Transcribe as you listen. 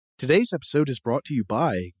Today's episode is brought to you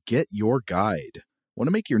by Get Your Guide. Want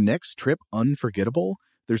to make your next trip unforgettable?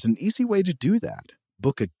 There's an easy way to do that.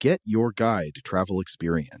 Book a Get Your Guide travel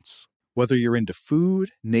experience. Whether you're into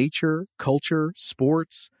food, nature, culture,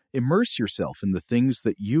 sports, immerse yourself in the things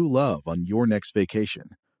that you love on your next vacation.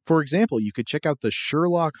 For example, you could check out the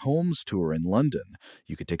Sherlock Holmes tour in London.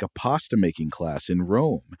 You could take a pasta-making class in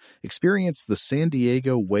Rome, experience the San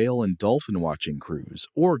Diego whale and dolphin watching cruise,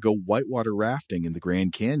 or go whitewater rafting in the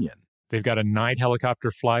Grand Canyon. They've got a night helicopter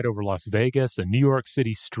flight over Las Vegas, a New York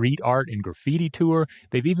City street art and graffiti tour.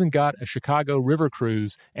 They've even got a Chicago river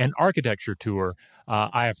cruise and architecture tour.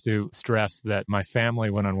 I have to stress that my family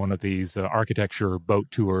went on one of these architecture boat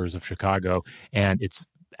tours of Chicago, and it's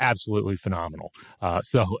absolutely phenomenal.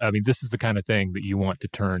 This is the kind of thing that you want to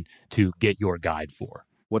turn to Get Your Guide for.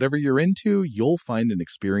 Whatever you're into, you'll find an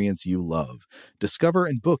experience you love. Discover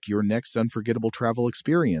and book your next unforgettable travel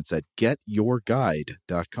experience at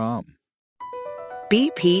getyourguide.com.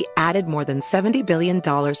 BP added more than $70 billion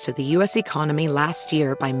to the U.S. economy last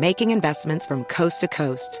year by making investments from coast to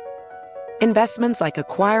coast. Investments like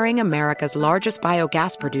acquiring America's largest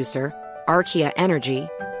biogas producer, Archaea Energy,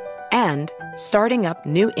 and starting up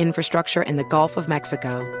new infrastructure in the Gulf of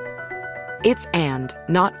Mexico. It's and,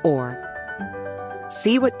 not or.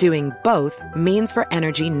 See what doing both means for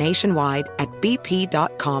energy nationwide at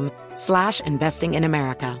bp.com/investing in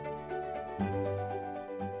America.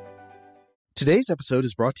 Today's episode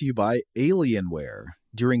is brought to you by Alienware.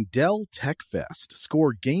 During Dell Tech Fest,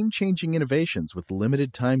 score game-changing innovations with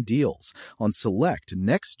limited-time deals on select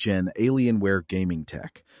next-gen Alienware gaming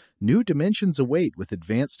tech. New dimensions await with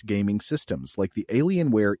advanced gaming systems like the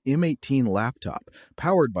Alienware M18 laptop,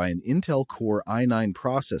 powered by an Intel Core i9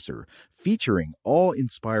 processor, featuring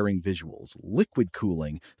awe-inspiring visuals, liquid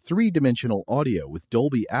cooling, three-dimensional audio with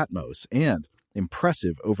Dolby Atmos, and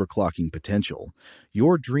impressive overclocking potential.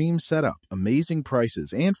 Your dream setup, amazing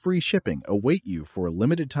prices, and free shipping await you for a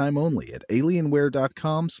limited time only at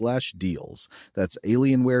alienware.com/deals. That's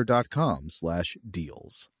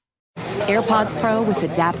alienware.com/deals. AirPods Pro with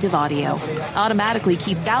adaptive audio automatically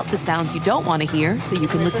keeps out the sounds you don't want to hear so you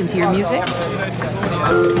can listen to your music,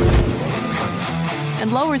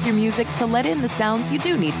 and lowers your music to let in the sounds you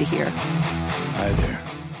do need to hear. Hi there.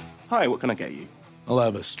 Hi, what can I get you? I'll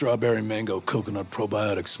have a strawberry mango coconut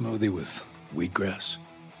probiotic smoothie with wheatgrass.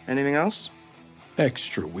 Anything else?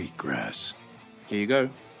 Extra wheatgrass. Here you go.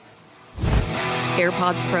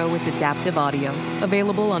 AirPods Pro with adaptive audio.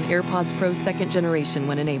 Available on AirPods Pro 2nd generation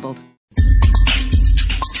when enabled.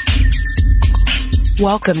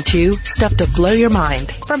 Welcome to Stuff to Blow Your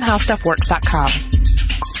Mind from HowStuffWorks.com.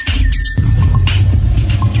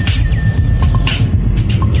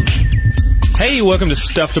 Hey, welcome to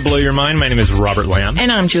Stuff to Blow Your Mind. My name is Robert Lamb.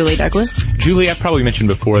 And I'm Julie Douglas. Julie, I've probably mentioned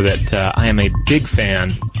before that I am a big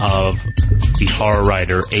fan of the horror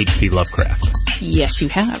writer H.P. Lovecraft. Yes, you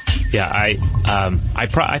have. Yeah, I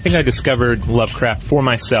think I discovered Lovecraft for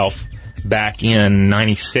myself back in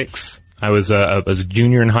 '96. I was a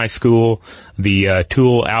junior in high school. The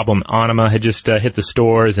Tool album Anima had just hit the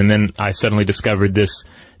stores, and then I suddenly discovered this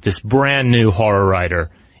brand new horror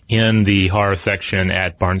writer in the horror section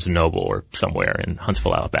at Barnes & Noble or somewhere in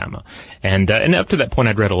Huntsville, Alabama. And up to that point,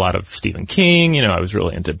 I'd read a lot of Stephen King. I was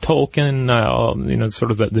really into Tolkien,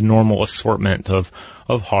 sort of the normal assortment of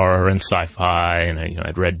horror and sci-fi. And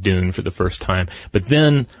I'd read Dune for the first time. But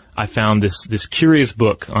then I found this curious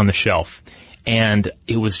book on the shelf. And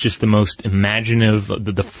it was just the most imaginative,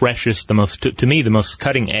 the freshest, to me, the most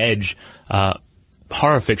cutting edge,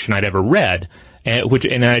 horror fiction I'd ever read.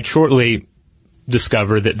 And I'd shortly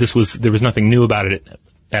discover that there was nothing new about it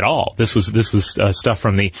at all. This was stuff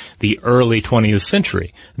from the early 20th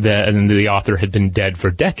century, and the author had been dead for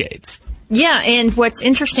decades. Yeah, and what's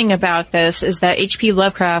interesting about this is that H.P.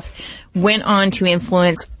 Lovecraft went on to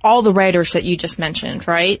influence all the writers that you just mentioned,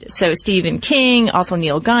 right? So Stephen King, also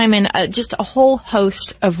Neil Gaiman, just a whole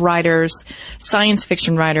host of writers, science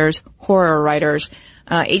fiction writers, horror writers.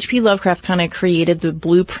 H.P. Lovecraft kind of created the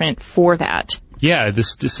blueprint for that. Yeah,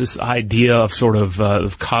 this idea of sort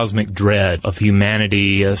of cosmic dread of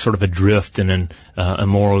humanity, sort of adrift in an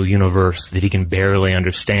immoral universe that he can barely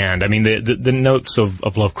understand. I mean, the notes of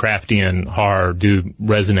Lovecraftian horror do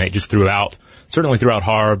resonate just certainly throughout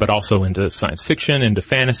horror, but also into science fiction, into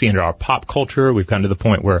fantasy, into our pop culture. We've gotten to the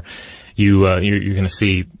point where you're going to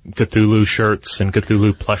see Cthulhu shirts and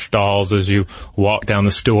Cthulhu plush dolls as you walk down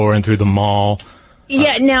the store and through the mall.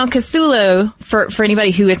 Yeah, now Cthulhu, for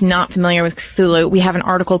anybody who is not familiar with Cthulhu, we have an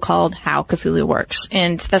article called How Cthulhu Works.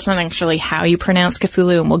 And that's not actually how you pronounce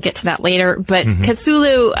Cthulhu, and we'll get to that later. But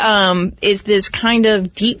Cthulhu is this kind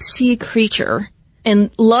of deep-sea creature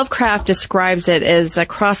And Lovecraft describes it as a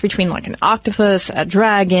cross between like an octopus, a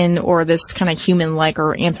dragon, or this kind of human-like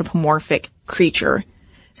or anthropomorphic creature.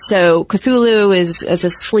 So Cthulhu is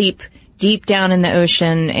asleep deep down in the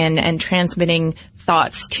ocean and transmitting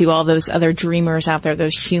thoughts to all those other dreamers out there,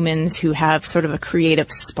 those humans who have sort of a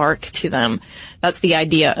creative spark to them. That's the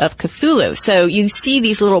idea of Cthulhu. So you see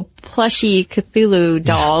these little plushy Cthulhu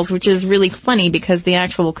dolls, which is really funny because the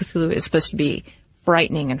actual Cthulhu is supposed to be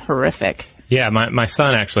frightening and horrific. Yeah, my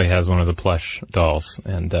son actually has one of the plush dolls,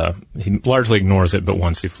 and he largely ignores it, but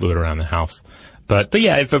once he flew it around the house. But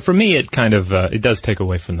yeah, for me, it kind of it does take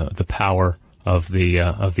away from the power of the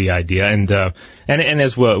idea, and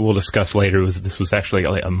as we'll discuss later, this was actually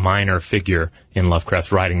a minor figure in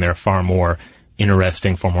Lovecraft's writing. There are far more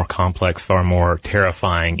interesting, far more complex, far more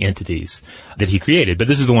terrifying entities that he created. But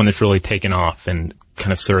this is the one that's really taken off and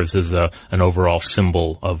kind of serves as an overall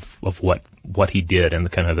symbol of what he did and the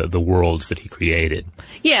kind of the worlds that he created.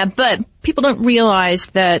 Yeah, but people don't realize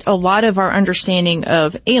that a lot of our understanding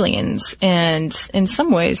of aliens and in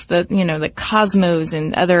some ways the cosmos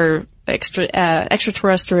and other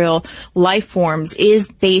extraterrestrial life forms is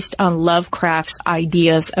based on Lovecraft's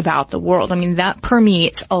ideas about the world. I mean, that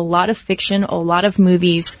permeates a lot of fiction, a lot of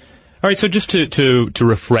movies. All right, so just to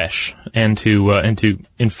refresh and to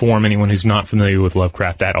inform anyone who's not familiar with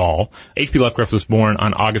Lovecraft at all, H.P. Lovecraft was born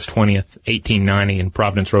on August 20th, 1890 in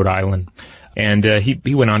Providence, Rhode Island. And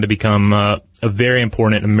he went on to become a very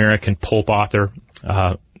important American pulp author.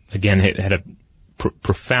 Again, had a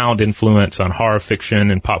profound influence on horror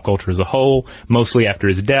fiction and pop culture as a whole, mostly after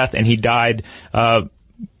his death, and he died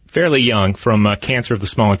fairly young from cancer of the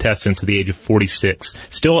small intestines at the age of 46,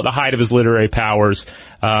 still at the height of his literary powers.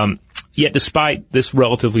 Yet despite this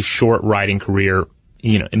relatively short writing career,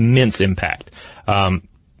 immense impact.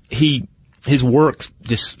 His work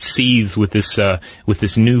just seethes with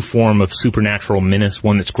this new form of supernatural menace,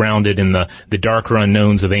 one that's grounded in the darker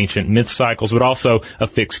unknowns of ancient myth cycles, but also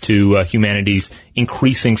affixed to humanity's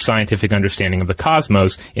increasing scientific understanding of the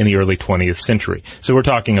cosmos in the early 20th century. So we're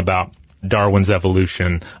talking about Darwin's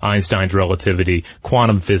evolution, Einstein's relativity,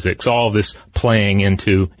 quantum physics, all of this playing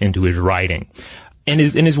into his writing. And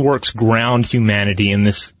his works ground humanity in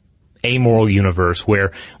this amoral universe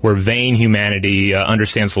where vain humanity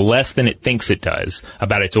understands less than it thinks it does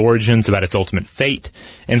about its origins, about its ultimate fate.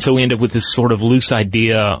 And so we end up with this sort of loose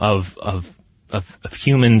idea of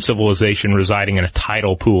human civilization residing in a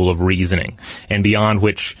tidal pool of reasoning, and beyond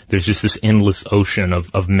which there's just this endless ocean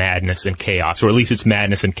of madness and chaos, or at least it's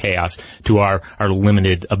madness and chaos to our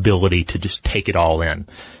limited ability to just take it all in.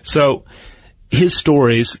 So his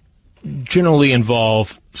stories generally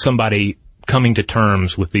involve somebody coming to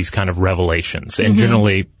terms with these kind of revelations, and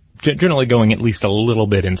generally going at least a little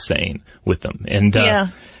bit insane with them. And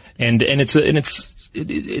it's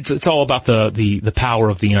all about the power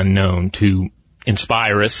of the unknown to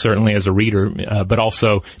inspire us, certainly as a reader, but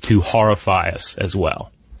also to horrify us as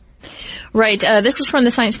well. Right. This is from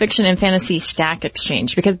the Science Fiction and Fantasy Stack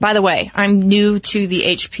Exchange, because, by the way, I'm new to the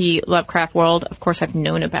H.P. Lovecraft world. Of course, I've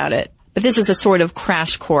known about it, but this is a sort of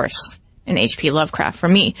crash course in H.P. Lovecraft for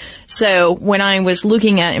me. So when I was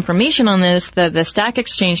looking at information on this, the Stack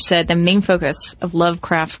Exchange said the main focus of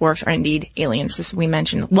Lovecraft's works are indeed aliens, as we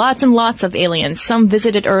mentioned. Lots and lots of aliens. Some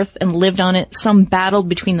visited Earth and lived on it. Some battled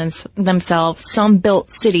between themselves. Some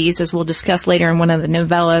built cities, as we'll discuss later in one of the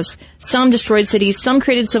novellas. Some destroyed cities. Some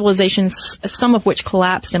created civilizations, some of which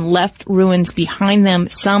collapsed and left ruins behind them.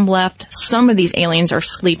 Some left. Some of these aliens are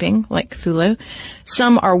sleeping, like Cthulhu.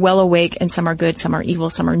 Some are well awake, and some are good, some are evil,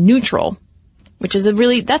 some are neutral, which is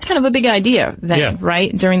that's kind of a big idea then,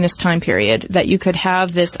 right? During this time period, that you could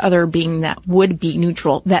have this other being that would be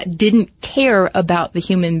neutral, that didn't care about the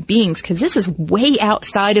human beings, because this is way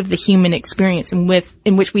outside of the human experience in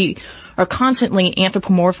which we are constantly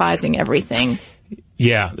anthropomorphizing everything.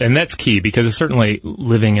 Yeah, and that's key, because it's certainly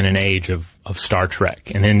living in an age of Star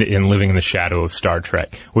Trek and in living in the shadow of Star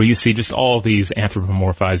Trek, where you see just all these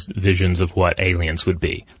anthropomorphized visions of what aliens would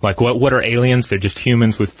be. Like, what are aliens? They're just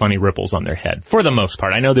humans with funny ripples on their head, for the most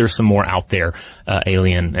part. I know there's some more out there,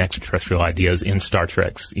 alien extraterrestrial ideas in Star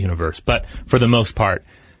Trek's universe, but for the most part,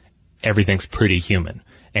 everything's pretty human.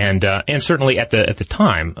 And certainly at the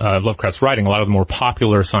time, Lovecraft's writing, a lot of the more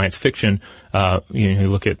popular science fiction, you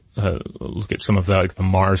look at some of the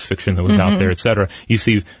Mars fiction that was out there, et cetera. You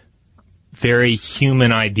see very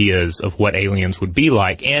human ideas of what aliens would be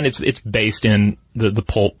like, and it's based in the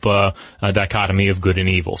pulp dichotomy of good and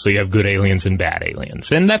evil. So you have good aliens and bad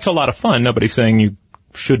aliens, and that's a lot of fun. Nobody's saying you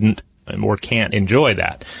shouldn't or can't enjoy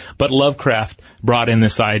that, but Lovecraft brought in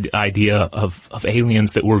this idea of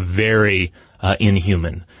aliens that were very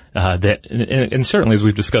inhuman, and certainly as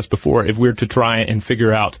we've discussed before, if we're to try and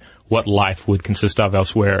figure out what life would consist of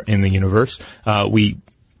elsewhere in the universe, we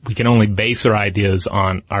can only base our ideas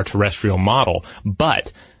on our terrestrial model.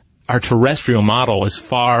 But our terrestrial model is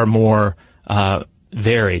far more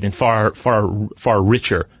varied and far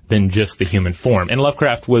richer than just the human form. And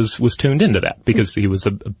Lovecraft was tuned into that because he was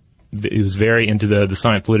very into the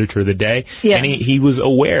science literature of the day, and he was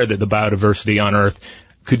aware that the biodiversity on Earth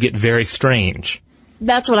could get very strange.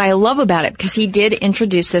 That's what I love about it, because he did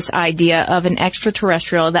introduce this idea of an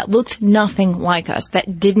extraterrestrial that looked nothing like us,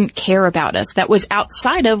 that didn't care about us, that was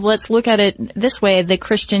outside of, let's look at it this way, the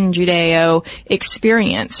Christian Judeo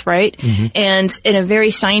experience, right? Mm-hmm. And in a very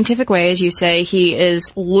scientific way, as you say, he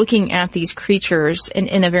is looking at these creatures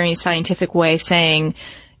in a very scientific way, saying,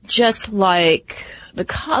 just like the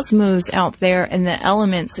cosmos out there and the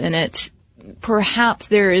elements in it, perhaps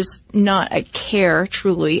there is not a care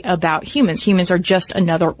truly about humans. Humans are just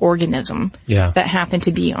another organism that happen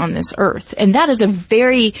to be on this earth. And that is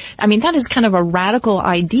that is kind of a radical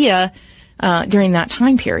idea during that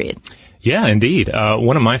time period. Yeah, indeed.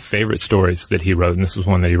 One of my favorite stories that he wrote, and this was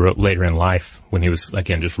one that he wrote later in life when he was,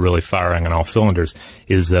 again, just really firing on all cylinders,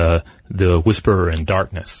 is The Whisperer in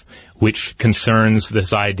Darkness, which concerns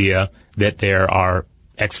this idea that there are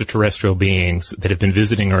extraterrestrial beings that have been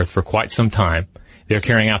visiting Earth for quite some time. They're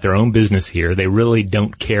carrying out their own business here. They really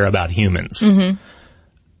don't care about humans. Mm-hmm.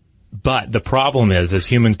 But the problem is, as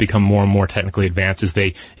humans become more and more technically advanced, as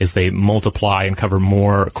they multiply and cover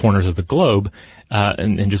more corners of the globe,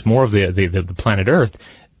 and just more of the planet Earth,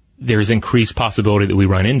 there's increased possibility that we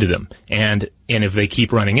run into them. And if they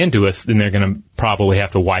keep running into us, then they're going to probably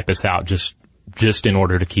have to wipe us out just in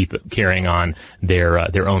order to keep carrying on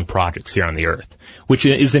their own projects here on the Earth, which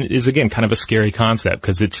is again kind of a scary concept,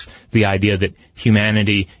 because it's the idea that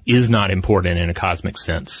humanity is not important in a cosmic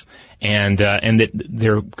sense, and that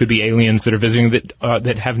there could be aliens that are visiting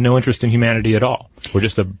that have no interest in humanity at all. We're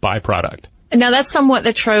just a byproduct. Now, that's somewhat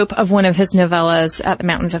the trope of one of his novellas, At the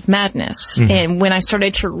Mountains of Madness. Mm-hmm. And when I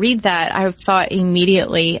started to read that, I thought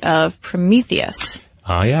immediately of Prometheus.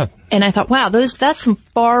 Oh, yeah. And I thought, wow, that's some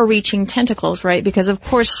far-reaching tentacles, right? Because of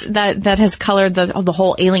course that has colored the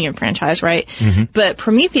whole Alien franchise, right? Mm-hmm. But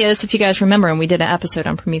Prometheus, if you guys remember, and we did an episode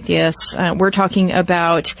on Prometheus, we're talking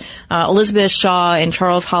about Elizabeth Shaw and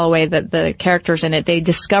Charles Holloway, the characters in it. They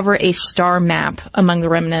discover a star map among the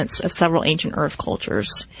remnants of several ancient Earth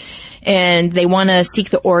cultures. And they want to seek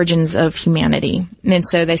the origins of humanity. And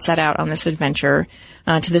so they set out on this adventure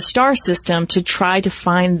to the star system to try to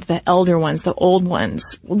find the elder ones, the old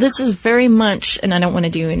ones. Well, this is very much, and I don't want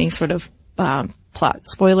to do any sort of plot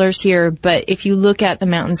spoilers here, but if you look at the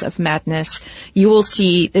Mountains of Madness, you will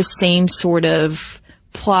see the same sort of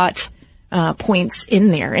plot points in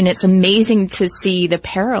there. And it's amazing to see the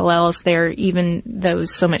parallels there, even though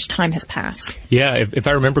so much time has passed. Yeah, if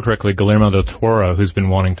I remember correctly, Guillermo del Toro, who's been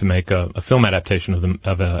wanting to make a film adaptation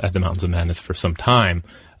of At the Mountains of Madness for some time,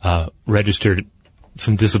 registered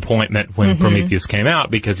some disappointment when mm-hmm. Prometheus came out,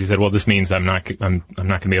 because he said, well, this means I'm not going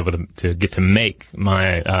to be able to get to make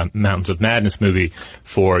my Mountains of Madness movie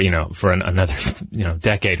for another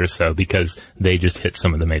decade or so, because they just hit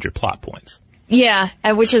some of the major plot points. Yeah,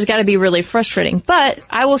 which has got to be really frustrating. But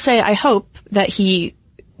I will say, I hope that he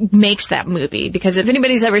makes that movie, because if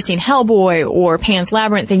anybody's ever seen Hellboy or Pan's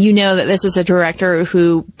Labyrinth, then you know that this is a director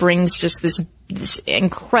who brings just this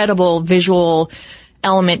incredible visual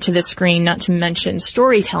element to the screen, not to mention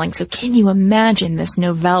storytelling. So can you imagine this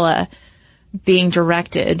novella being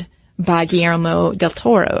directed by Guillermo del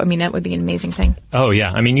Toro? I mean, that would be an amazing thing. Oh,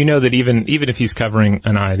 yeah. I mean, you know that even if he's covering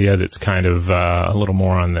an idea that's kind of a little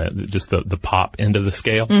more on the pop end of the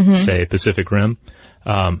scale, mm-hmm. say Pacific Rim,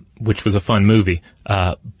 which was a fun movie,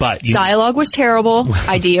 but dialogue was terrible.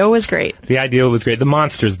 Idea was great. The idea was great. The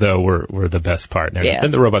monsters, though, were the best part. Yeah.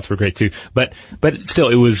 And the robots were great too. But still,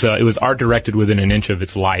 it was art directed within an inch of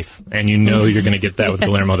its life, and you know you're going to get that with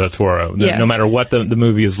Guillermo del Toro. Yeah. No matter what the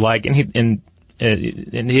movie is like, and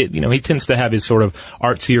he tends to have his sort of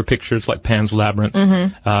artsier pictures like Pan's Labyrinth,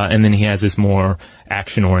 mm-hmm. And then he has his more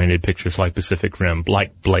action-oriented pictures like Pacific Rim,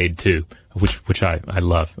 like Blade 2, which I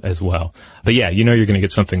love as well. But yeah, you know you're going to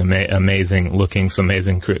get something amazing looking, some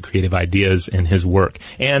amazing creative ideas in his work.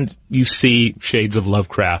 And you see shades of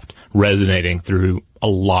Lovecraft resonating through a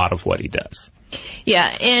lot of what he does.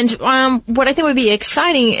 Yeah, and what I think would be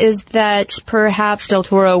exciting is that perhaps Del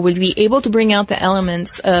Toro would be able to bring out the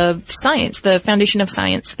elements of science, the foundation of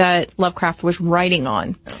science that Lovecraft was writing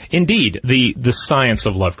on. Indeed, the science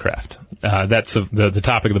of Lovecraft. That's the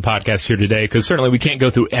topic of the podcast here today, because certainly we can't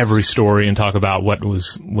go through every story and talk about what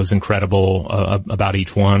was incredible about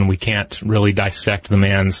each one. We can't really dissect the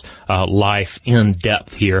man's life in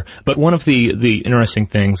depth here. But one of the interesting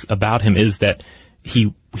things about him is that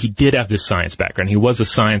he did have this science background. He was a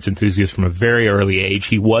science enthusiast from a very early age.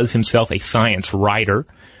 He was himself a science writer,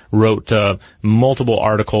 wrote multiple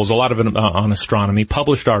articles, a lot of it on astronomy,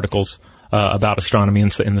 published articles about astronomy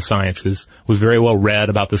and the sciences, was very well read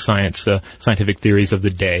about the scientific theories of the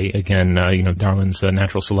day. Again, Darwin's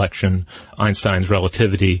natural selection, Einstein's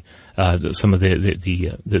relativity, some of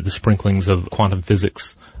the sprinklings of quantum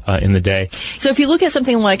physics in the day. So if you look at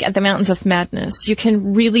something like At the Mountains of Madness, you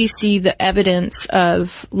can really see the evidence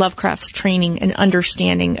of Lovecraft's training and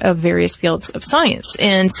understanding of various fields of science.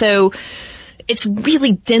 And so it's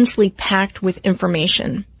really densely packed with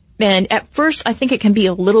information. And at first, I think it can be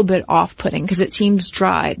a little bit off-putting because it seems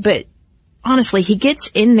dry. But honestly, he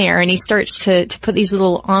gets in there and he starts to put these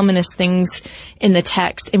little ominous things in the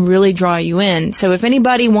text and really draw you in. So if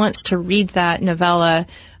anybody wants to read that novella,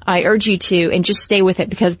 I urge you to, and just stay with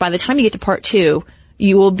it, because by the time you get to part 2,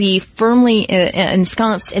 you will be firmly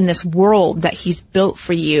ensconced in this world that he's built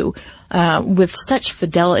for you with such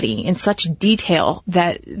fidelity and such detail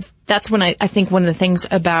that's when I think one of the things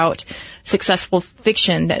about successful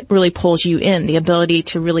fiction that really pulls you in, the ability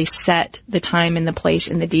to really set the time and the place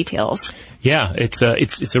and the details. Yeah, it's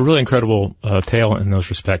a really incredible tale in those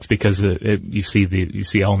respects, because you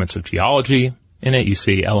see elements of geology in it. You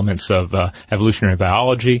see elements of evolutionary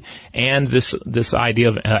biology, and this idea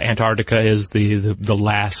of Antarctica is the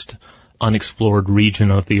last unexplored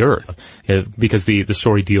region of the Earth, because the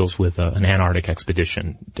story deals with an Antarctic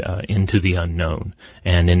expedition into the unknown,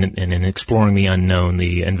 and in exploring the unknown,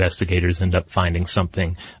 the investigators end up finding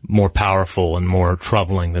something more powerful and more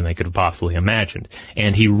troubling than they could have possibly imagined.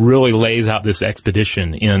 And he really lays out this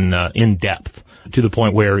expedition in depth, to the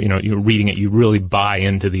point where, you're reading it, you really buy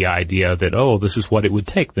into the idea that, this is what it would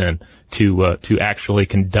take then to actually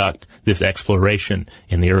conduct this exploration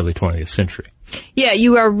in the early 20th century. Yeah,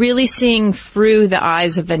 you are really seeing through the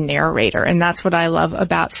eyes of the narrator, and that's what I love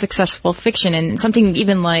about successful fiction. And something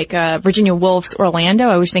even like Virginia Woolf's Orlando,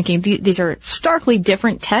 I was thinking these are starkly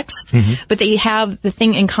different texts, but they have the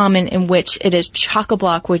thing in common in which it is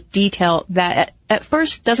chock-a-block with detail that at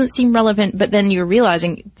first doesn't seem relevant, but then you're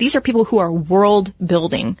realizing these are people who are world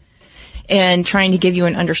building and trying to give you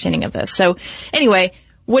an understanding of this. So anyway,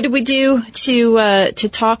 what did we do to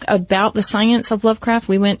talk about the science of Lovecraft?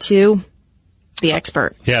 We went to the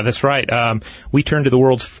expert. Yeah, that's right. We turned to the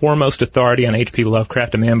world's foremost authority on H.P.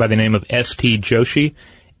 Lovecraft, a man by the name of S.T. Joshi.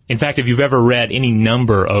 In fact, if you've ever read any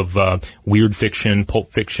number of weird fiction,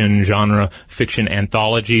 pulp fiction, genre fiction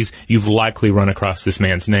anthologies, you've likely run across this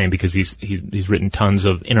man's name, because he's written tons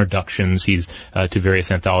of introductions. He's to various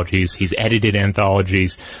anthologies. He's edited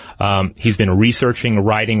anthologies. He's been researching,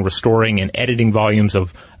 writing, restoring, and editing volumes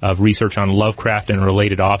of research on Lovecraft and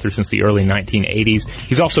related authors since the early 1980s.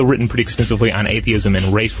 He's also written pretty extensively on atheism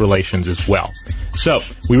and race relations as well. So,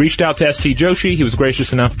 we reached out to S.T. Joshi. He was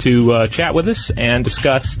gracious enough to chat with us and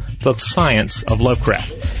discuss the science of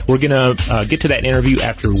Lovecraft. We're going to get to that interview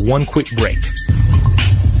after one quick break.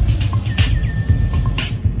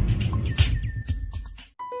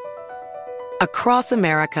 Across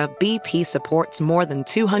America, BP supports more than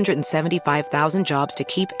 275,000 jobs to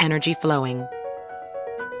keep energy flowing.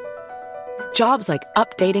 Jobs like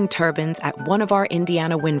updating turbines at one of our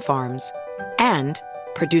Indiana wind farms and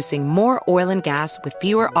producing more oil and gas with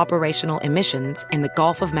fewer operational emissions in the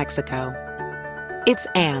Gulf of Mexico. It's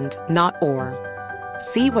and, not or.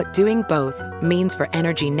 See what doing both means for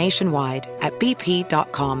energy nationwide at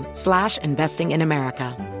bp.com/investing in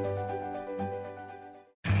America.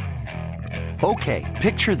 Okay,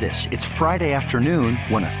 picture this. It's Friday afternoon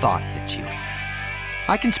when a thought hits you.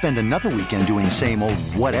 I can spend another weekend doing the same old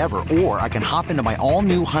whatever, or I can hop into my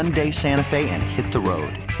all-new Hyundai Santa Fe and hit the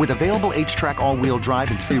road. With available H-Track all-wheel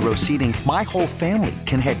drive and 3-row seating, my whole family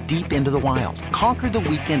can head deep into the wild. Conquer the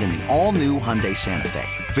weekend in the all-new Hyundai Santa Fe.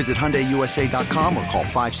 Visit HyundaiUSA.com or call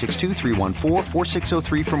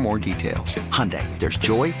 562-314-4603 for more details. Hyundai, there's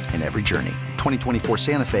joy in every journey. 2024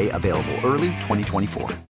 Santa Fe, available early 2024.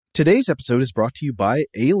 Today's episode is brought to you by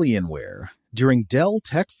Alienware. During Dell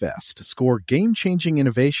Tech Fest, score game-changing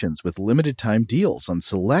innovations with limited-time deals on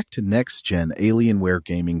select next-gen Alienware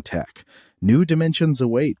gaming tech. New dimensions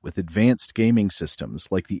await with advanced gaming systems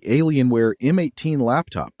like the Alienware M18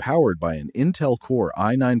 laptop powered by an Intel Core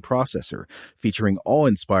i9 processor featuring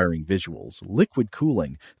awe-inspiring visuals, liquid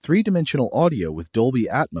cooling, three-dimensional audio with Dolby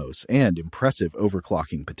Atmos, and impressive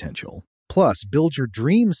overclocking potential. Plus, build your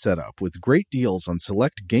dream setup with great deals on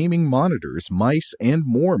select gaming monitors, mice, and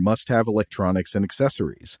more must-have electronics and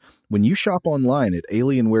accessories. When you shop online at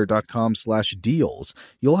alienware.com/deals,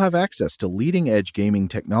 you'll have access to leading-edge gaming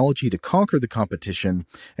technology to conquer the competition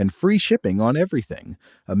and free shipping on everything.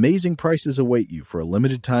 Amazing prices await you for a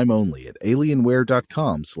limited time only at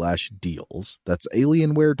alienware.com/deals. That's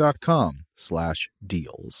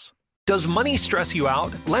alienware.com/deals. Does money stress you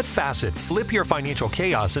out? Let Facet flip your financial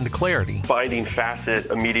chaos into clarity. Finding Facet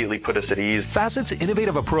immediately put us at ease. Facet's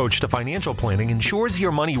innovative approach to financial planning ensures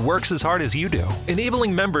your money works as hard as you do,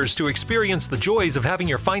 enabling members to experience the joys of having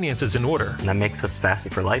your finances in order. And that makes us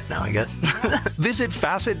Facet for life now, I guess. Visit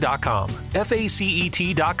Facet.com,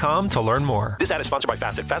 FACET.com to learn more. This ad is sponsored by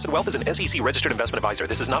Facet. Facet Wealth is an SEC registered investment advisor.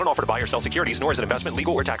 This is not an offer to buy or sell securities, nor is it investment,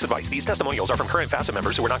 legal, or tax advice. These testimonials are from current Facet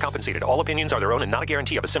members who are not compensated. All opinions are their own and not a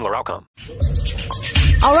guarantee of a similar outcome.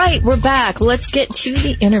 All right, we're back. Let's get to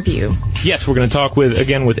the interview. Yes, we're going to talk with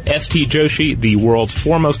S.T. Joshi, the world's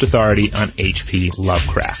foremost authority on H.P.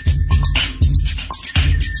 Lovecraft.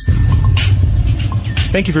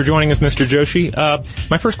 Thank you for joining us, Mr. Joshi.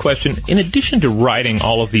 My first question, in addition to writing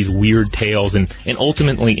all of these weird tales and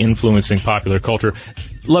ultimately influencing popular culture,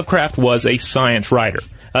 Lovecraft was a science writer.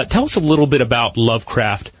 Tell us a little bit about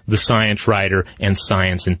Lovecraft, the science writer and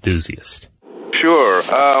science enthusiast. Sure.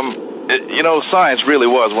 Science really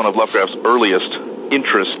was one of Lovecraft's earliest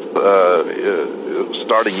interests,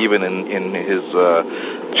 starting even in his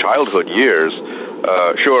childhood years.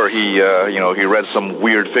 Sure, he read some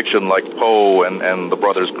weird fiction like Poe and the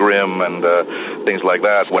Brothers Grimm and things like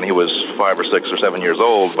that when he was 5 or 6 or 7 years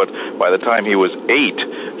old. But by the time he was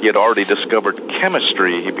 8, he had already discovered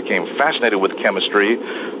chemistry. He became fascinated with chemistry.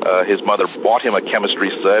 His mother bought him a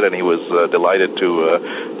chemistry set, and he was delighted to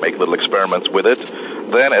make little experiments with it.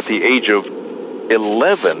 Then at the age of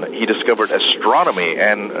 11, he discovered astronomy,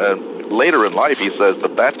 and later in life he says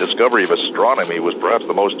that discovery of astronomy was perhaps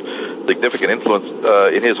the most significant influence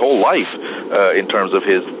in his whole life in terms of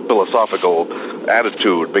his philosophical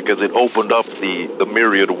attitude, because it opened up the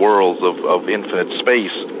myriad worlds of infinite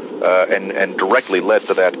space and directly led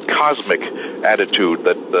to that cosmic attitude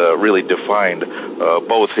that really defined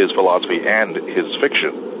both his philosophy and his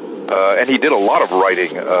fiction. And he did a lot of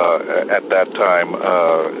writing at that time.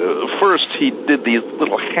 First, he did these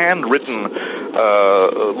little handwritten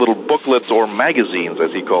little booklets or magazines,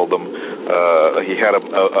 as he called them. He had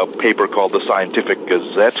a paper called the Scientific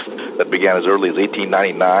Gazette that began as early as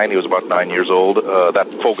 1899. He was about 9 years old. That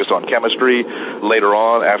focused on chemistry. Later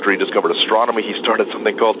on, after he discovered astronomy, he started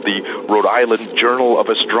something called the Rhode Island Journal of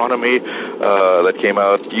Astronomy that came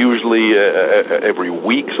out usually every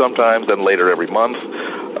week sometimes, then later every month.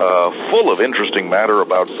 Full of interesting matter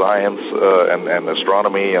about science and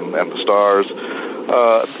astronomy and the stars.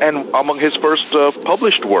 And among his first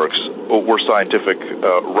published works were scientific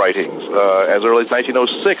writings. As early as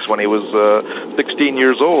 1906, when he was 16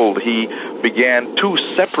 years old, he began 2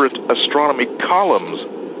 separate astronomy columns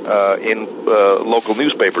in local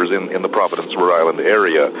newspapers in the Providence, Rhode Island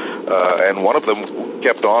area. And one of them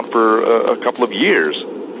kept on for a couple of years.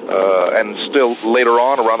 And still later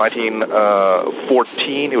on, around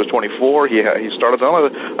 1914, he was 24, he started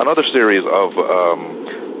another series of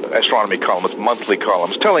astronomy columns, monthly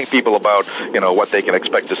columns, telling people about, what they can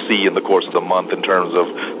expect to see in the course of the month in terms of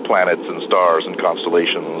planets and stars and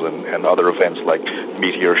constellations and other events like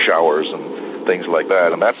meteor showers and things like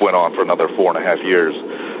that. And that went on for another 4.5 years.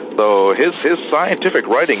 So his scientific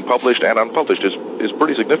writing, published and unpublished, is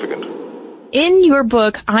pretty significant. In your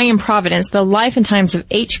book, I Am Providence, The Life and Times of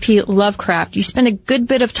H.P. Lovecraft, you spend a good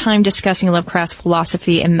bit of time discussing Lovecraft's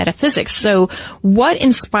philosophy and metaphysics. So what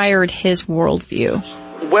inspired his worldview?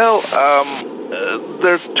 Well,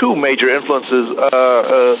 there's 2 major influences.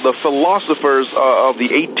 The philosophers of the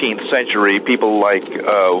 18th century, people like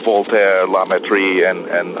Voltaire, La Mettrie,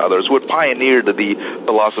 and others, who had pioneered the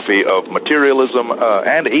philosophy of materialism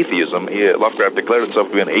and atheism. Lovecraft declared himself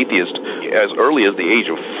to be an atheist as early as the age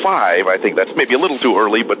of 5. I think that's maybe a little too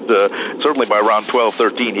early, but certainly by around 12,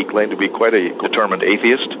 13, he claimed to be quite a determined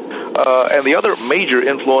atheist. And the other major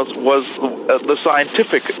influence was the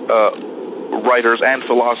scientific writers and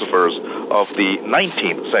philosophers of the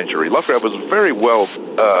 19th century. Lovecraft was very well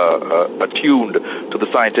attuned to the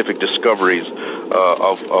scientific discoveries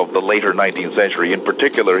of the later 19th century. In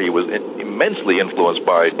particular, he was immensely influenced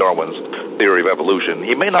by Darwin's theory of evolution.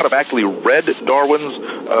 He may not have actually read Darwin's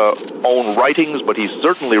own writings, but he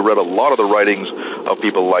certainly read a lot of the writings of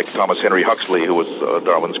people like Thomas Henry Huxley, who was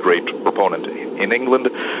Darwin's great proponent in England.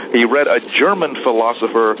 He read a German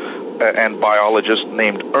philosopher and biologist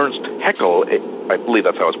named Ernst Haeckel, I believe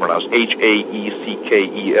that's how it's pronounced, Haeckel,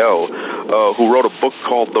 who wrote a book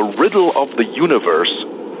called The Riddle of the Universe.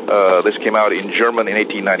 This came out in German in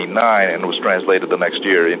 1899 and was translated the next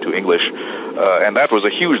year into English. And that was a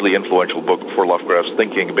hugely influential book for Lovecraft's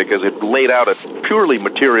thinking because it laid out a purely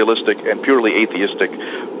materialistic and purely atheistic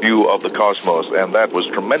view of the cosmos, and that was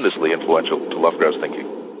tremendously influential to Lovecraft's thinking.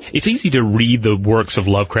 It's easy to read the works of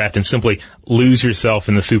Lovecraft and simply lose yourself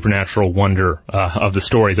in the supernatural wonder of the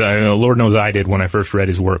stories. Lord knows I did when I first read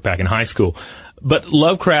his work back in high school. But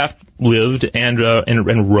Lovecraft lived and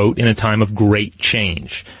wrote in a time of great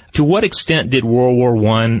change. To what extent did World War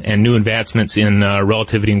I and new advancements in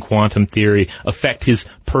relativity and quantum theory affect his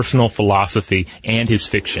personal philosophy and his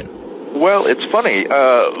fiction? Well, it's funny.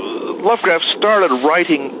 Lovecraft started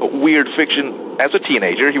writing weird fiction as a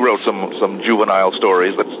teenager. He wrote some juvenile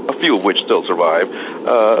stories, a few of which still survive.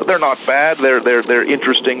 They're not bad. They're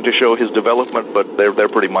interesting to show his development, but they're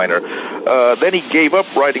pretty minor. Then he gave up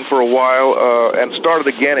writing for a while and started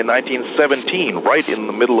again in 1917, right in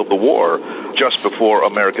the middle of the war, just before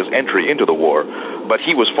America's entry into the war. But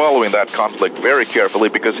he was following that conflict very carefully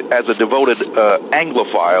because as a devoted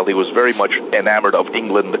Anglophile, he was very much enamored of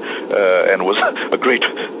England and was a great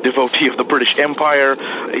devotee of the British Empire.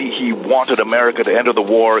 He wanted America to enter the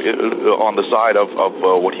war on the side of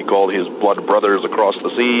what he called his blood brothers across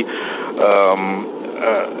the sea.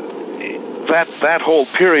 That whole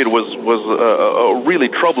period was really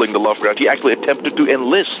troubling to Lovecraft. He actually attempted to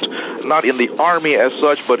enlist, not in the army as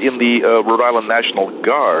such, but in the Rhode Island National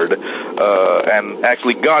Guard, and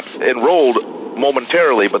actually got enrolled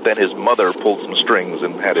momentarily, but then his mother pulled some strings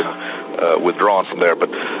and had him withdrawn from there. But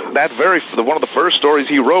one of the first stories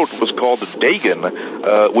he wrote was called Dagon,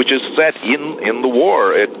 which is set in the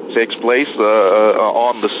war. It takes place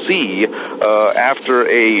on the sea after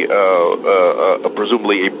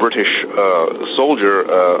presumably a British soldier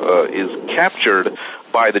is captured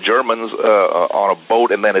by the Germans on a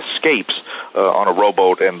boat and then escapes on a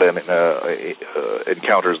rowboat and then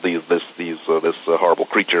encounters this horrible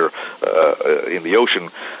creature in the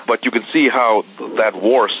ocean. But you can see how that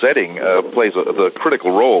war setting plays the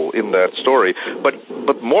critical role in that story.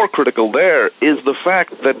 But more critical there is the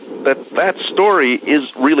fact that story is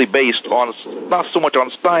really based on not so much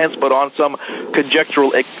on science but on some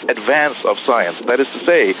conjectural advance of science. That is to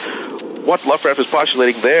say, what Lovecraft is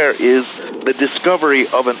postulating there is the discovery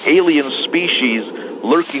of an alien species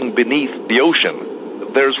lurking beneath the ocean.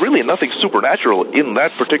 There's really nothing supernatural in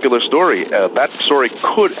that particular story. That story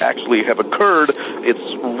could actually have occurred. It's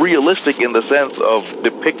realistic in the sense of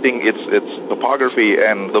depicting its topography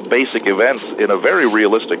and the basic events in a very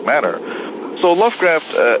realistic manner. So Lovecraft,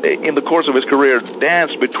 in the course of his career,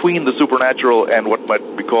 danced between the supernatural and what might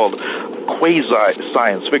be called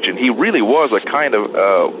quasi-science fiction. He really was a kind of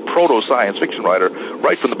proto-science fiction writer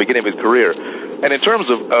right from the beginning of his career. And in terms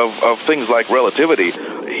of things like relativity,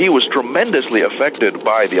 he was tremendously affected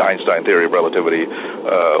by the Einstein theory of relativity,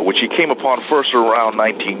 which he came upon first around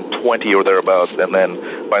 1920 or thereabouts, and then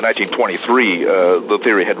by 1923, the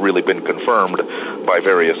theory had really been confirmed by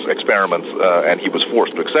various experiments, and he was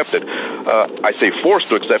forced to accept it. I say forced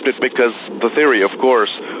to accept it because the theory, of course,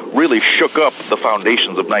 really shook up the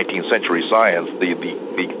foundations of 19th century science, the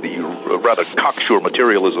rather cocksure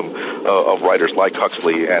materialism of writers like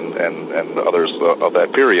Huxley and others of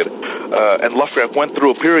that period. And Lovecraft went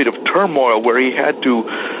through a period of turmoil where he had to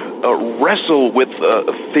wrestle with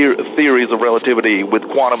theories of relativity, with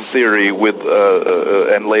quantum theory,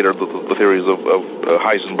 and later the theories of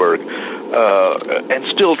Heisenberg, and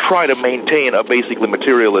still try to maintain a basically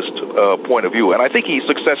materialist point of view. And I think he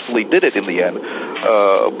successfully did it in the end,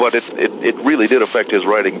 but it really did affect his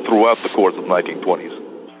writing throughout the course of the 1920s.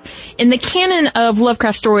 In the canon of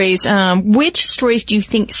Lovecraft stories, which stories do you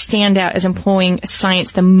think stand out as employing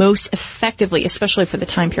science the most effectively, especially for the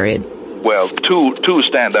time period? Well, two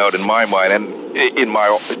stand out in my mind, and in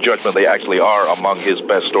my judgment, they actually are among his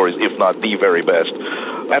best stories, if not the very best.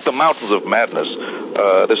 At the Mountains of Madness,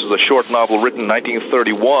 this is a short novel written in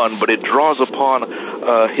 1931, but it draws upon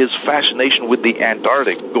his fascination with the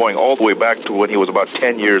Antarctic, going all the way back to when he was about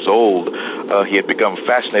 10 years old. He had become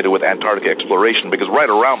fascinated with Antarctic exploration because right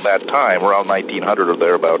around that time, around 1900 or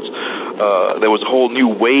thereabouts, there was a whole new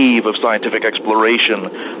wave of scientific exploration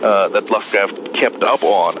that Lovecraft kept up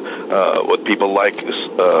on with people like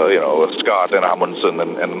Scott and Amundsen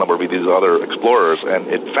and a number of these other explorers, and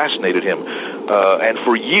it fascinated him. And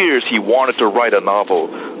for years he wanted to write a novel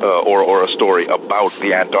or a story about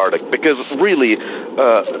the Antarctic, because really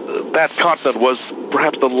that continent was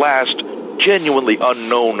perhaps the last genuinely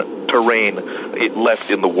unknown terrain left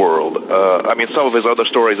in the world. I mean, some of his other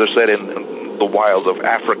stories are set in the wilds of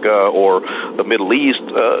Africa or the Middle East,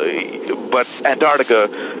 but Antarctica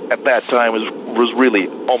at that time was really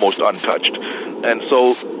almost untouched. And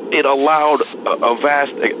so it allowed a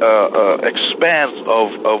vast expanse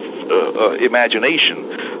of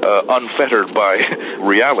imagination, unfettered by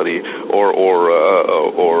reality or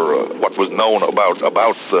what was known about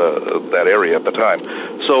that area at the time.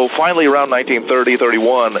 So finally, around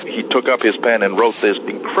 1930-31, he took up his pen and wrote this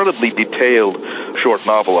incredibly detailed short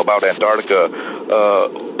novel about Antarctica.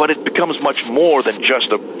 But it becomes much more than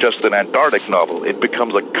just an Antarctic novel. It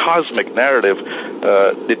becomes a cosmic narrative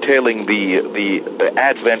detailing the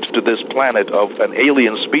advent to this planet of an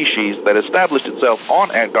alien species that established itself on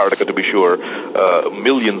Antarctica, to be sure,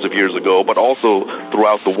 millions of years ago, but also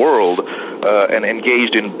throughout the world, and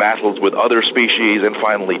engaged in battles with other species and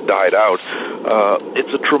finally died out. It's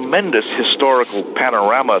a tremendous historical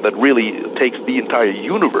panorama that really takes the entire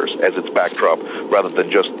universe as its backdrop rather than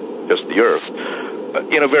just the Earth.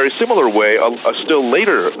 In a very similar way, a still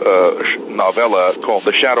later novella called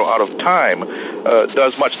The Shadow Out of Time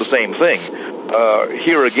does much the same thing.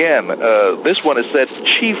 Here again, this one is set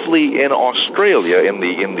chiefly in Australia, in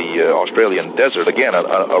the Australian desert. Again,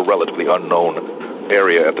 a relatively unknown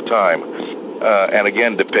area at the time, and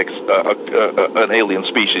again depicts an alien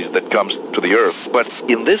species that comes to the Earth. But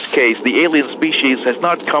in this case, the alien species has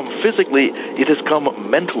not come physically; it has come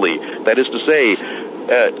mentally. That is to say,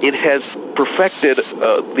 it has perfected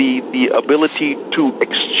the ability to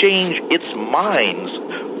exchange its minds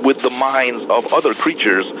with the minds of other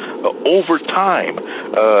creatures over time.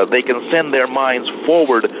 They can send their minds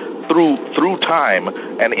forward through time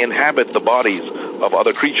and inhabit the bodies of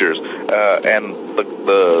other creatures. And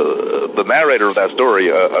the narrator of that story,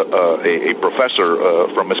 a professor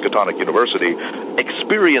from Miskatonic University,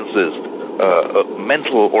 experiences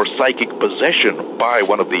mental or psychic possession by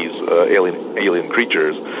one of these alien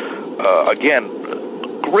creatures. Again,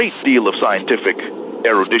 great deal of scientific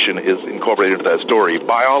erudition is incorporated into that story.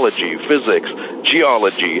 Biology, physics,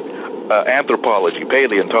 geology, anthropology,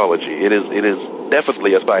 paleontology. It is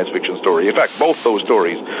definitely a science fiction story. In fact, both those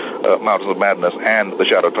stories, Mountains of Madness and The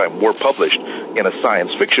Shadow of Time, were published in a science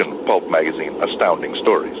fiction pulp magazine, Astounding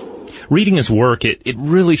Stories. Reading his work, it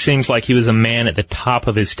really seems like he was a man at the top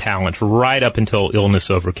of his talent right up until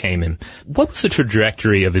illness overcame him. What was the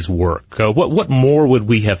trajectory of his work? What more would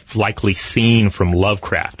we have likely seen from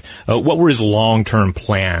Lovecraft? What were his long-term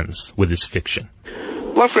plans with his fiction?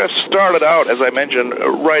 Lovecraft started out, as I mentioned,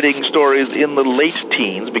 writing stories in the late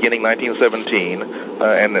teens, beginning 1917,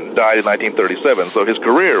 and then died in 1937. So his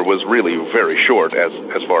career was really very short as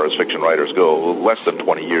far as fiction writers go, less than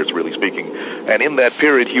 20 years, really speaking. And in that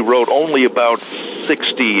period, he wrote only about 60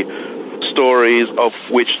 stories, of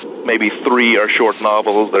which maybe 3 are short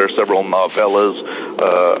novels. There are several novellas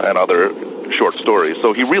and other short stories.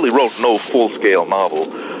 So he really wrote no full-scale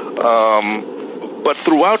novel. But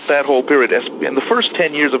throughout that whole period, in the first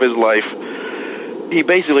 10 years of his life, he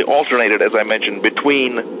basically alternated, as I mentioned,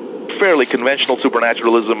 between fairly conventional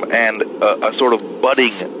supernaturalism and a sort of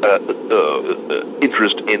budding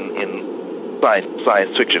interest in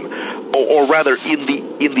science fiction, or rather in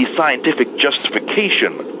the scientific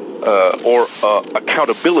justification or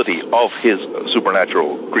accountability of his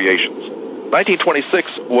supernatural creations.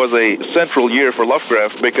 1926 was a central year for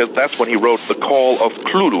Lovecraft because that's when he wrote The Call of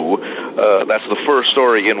Cthulhu. That's the first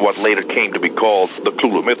story in what later came to be called the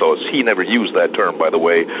Cthulhu Mythos. He never used that term, by the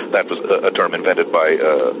way. That was a term invented by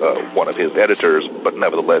one of his editors, but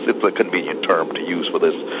nevertheless, it's a convenient term to use for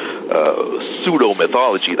this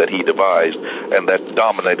pseudo-mythology that he devised and that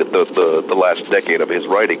dominated the last decade of his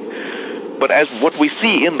writing. But as what we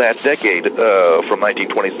see in that decade, from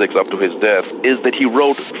 1926 up to his death, is that he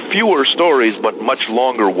wrote fewer stories but much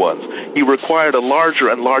longer ones. He required a larger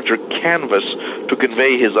and larger canvas to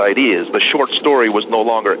convey his ideas. The short story was no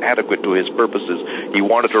longer adequate to his purposes. He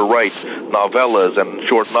wanted to write novellas and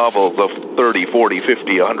short novels of 30, 40,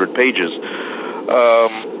 50, 100 pages.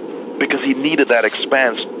 Because he needed that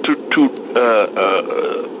expanse to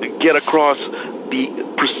get across the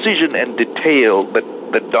precision and detail that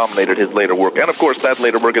dominated his later work. And of course, that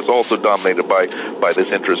later work is also dominated by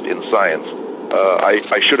this interest in science.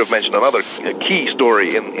 I should have mentioned another key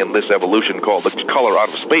story in this evolution called The Color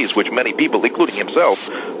Out of Space, which many people, including himself,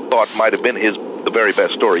 thought might have been the very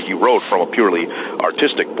best story he wrote from a purely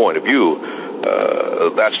artistic point of view.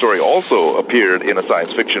 That story also appeared in a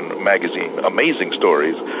science fiction magazine, Amazing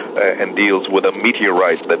Stories, and deals with a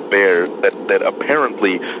meteorite that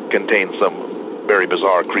apparently contains some very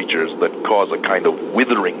bizarre creatures that cause a kind of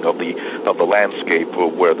withering of the landscape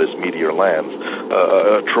where this meteor lands.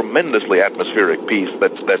 A tremendously atmospheric piece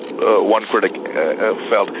that one critic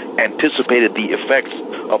felt anticipated the effects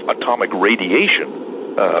of atomic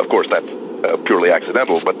radiation. Of course, that's purely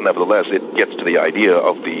accidental, but nevertheless, it gets to the idea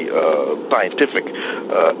of the scientific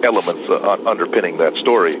elements underpinning that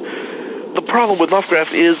story. The problem with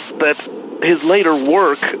Lovecraft is that his later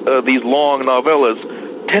work, these long novellas,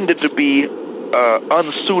 tended to be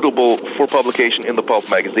unsuitable for publication in the pulp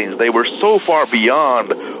magazines. They were so far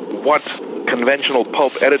beyond what conventional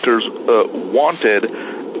pulp editors wanted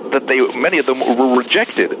that many of them were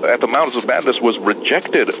rejected. At the Mountains of Madness was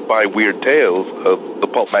rejected by Weird Tales,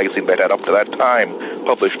 the pulp magazine that had up to that time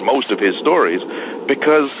published most of his stories,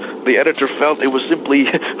 because the editor felt it was simply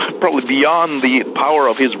probably beyond the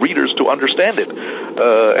power of his readers to understand it,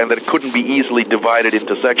 and that it couldn't be easily divided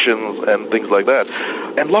into sections and things like that.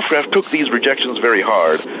 And Lovecraft took these rejections very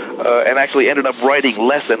hard, and actually ended up writing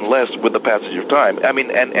less and less with the passage of time. I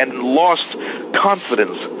mean, and lost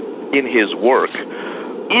confidence in his work.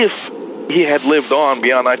 If he had lived on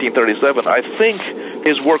beyond 1937, I think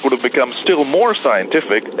his work would have become still more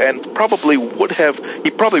scientific, and probably would have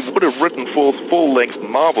written full-length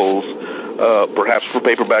novels, perhaps for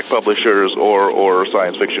paperback publishers or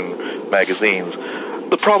science fiction magazines.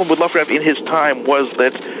 The problem with Lovecraft in his time was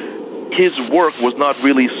that his work was not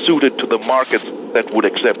really suited to the markets that would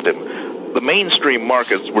accept him. The mainstream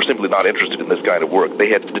markets were simply not interested in this kind of work. They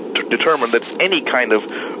had determined that any kind of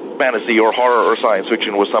fantasy or horror or science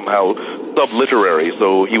fiction was somehow subliterary,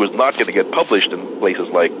 so he was not going to get published in places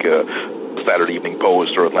like Saturday Evening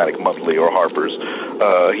Post or Atlantic Monthly or Harper's.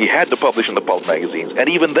 He had to publish in the pulp magazines, and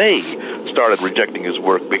even they started rejecting his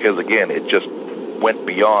work because, again, it just went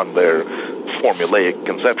beyond their formulaic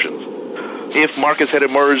conceptions. If Marcus had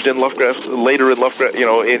emerged in Lovecraft later in Lovecraft,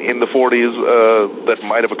 in the 40s, that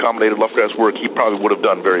might have accommodated Lovecraft's work, he probably would have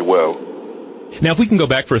done very well. Now, if we can go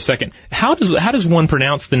back for a second, how does one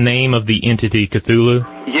pronounce the name of the entity Cthulhu?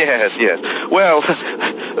 Yes. Well,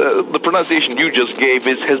 the pronunciation you just gave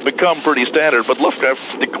has become pretty standard, but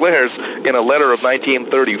Lovecraft declares in a letter of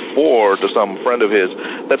 1934 to some friend of his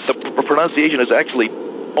that the pronunciation is actually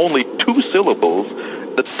only 2 syllables.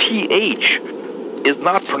 The TH is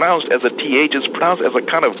not pronounced as a TH, it's pronounced as a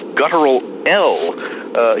kind of guttural L.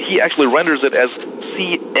 He actually renders it as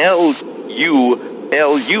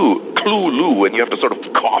CLULU, Cthulhu, and you have to sort of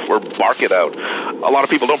cough or bark it out. A lot of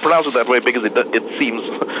people don't pronounce it that way because it seems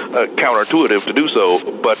counterintuitive to do so,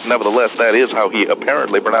 but nevertheless, that is how he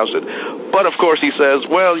apparently pronounced it. But of course, he says,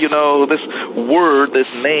 well, this word, this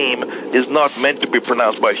name, is not meant to be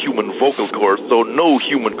pronounced by human vocal cords, so no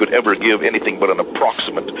human could ever give anything but an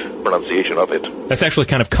approximate pronunciation of it. That's actually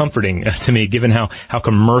kind of comforting to me, given how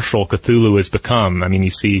commercial Cthulhu has become. I mean, you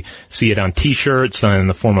see it on T-shirts in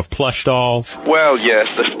the form of plush dolls. Well, yes,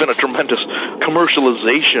 there's been a tremendous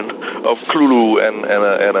commercialization of Cthulhu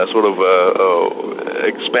and a sort of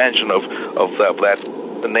expansion of that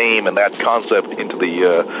name and that concept into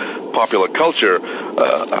the popular culture.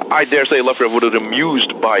 I dare say Lovecraft would have been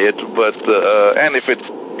amused by it, but and if it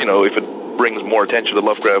brings more attention to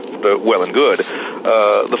Lovecraft, well and good.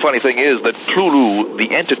 The funny thing is that Cthulhu,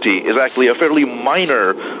 the entity, is actually a fairly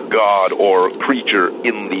minor god or creature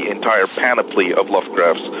in the entire panoply of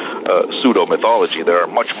Lovecraft's pseudo-mythology. There are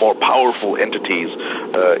much more powerful entities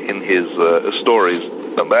in his stories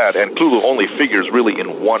than that, and Cthulhu only figures really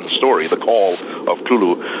in one story, the Call of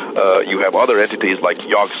Cthulhu. You have other entities like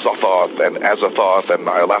Yog-Sothoth and Azathoth and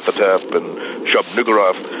Nyarlathotep and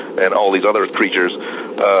Shub-Niggurath and all these other creatures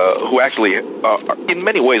who actually, in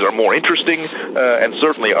many ways, are more interesting and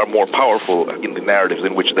certainly are more powerful in the narratives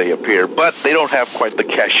in which they appear, but they don't have quite the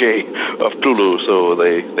cachet of Cthulhu, so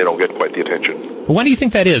they don't get quite the attention. Why do you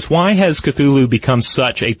think that is? Why has Cthulhu become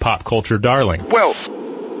such a pop culture darling? Well,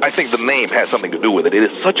 I think the name has something to do with it. It is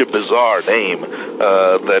such a bizarre name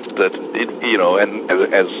that it, and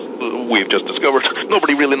as we've just discovered,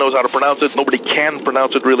 nobody really knows how to pronounce it. Nobody can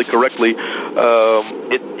pronounce it really correctly.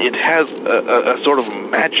 It has a sort of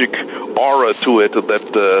magic aura to it that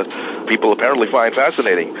people apparently find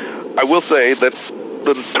fascinating. I will say that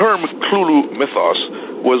the term Cthulhu mythos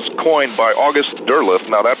was coined by August Derleth.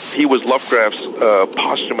 Now, he was Lovecraft's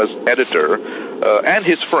posthumous editor and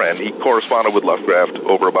his friend. He corresponded with Lovecraft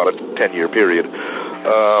over about a 10-year period.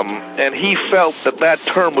 And he felt that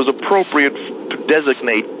term was appropriate to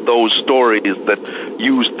designate those stories that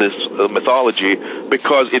used this mythology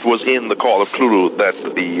because it was in the Call of Cthulhu that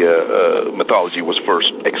the mythology was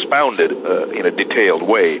first expounded in a detailed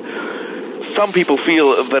way. Some people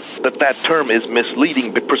feel that term is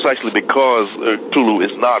misleading precisely because Cthulhu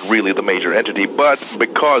is not really the major entity, but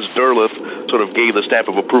because Derleth sort of gave the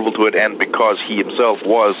stamp of approval to it, and because he himself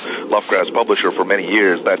was Lovecraft's publisher for many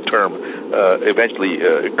years, that term eventually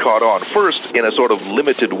caught on, first in a sort of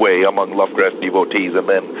limited way among Lovecraft devotees,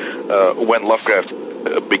 and then when Lovecraft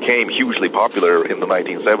became hugely popular in the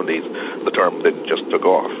 1970s, the term then just took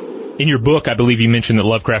off. In your book, I believe you mentioned that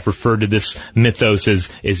Lovecraft referred to this mythos as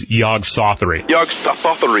Yog-Sothory.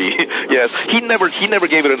 Yog-Sothory, yes. He never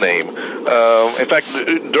gave it a name. In fact,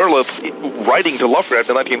 Derleth, writing to Lovecraft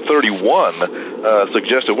in 1931,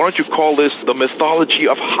 suggested, why don't you call this the mythology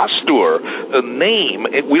of Hastur? A name,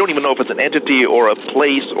 we don't even know if it's an entity or a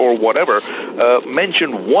place or whatever,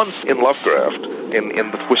 mentioned once in Lovecraft, in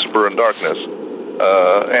The Whisper in Darkness.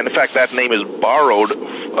 And in fact, that name is borrowed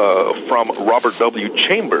from Robert W.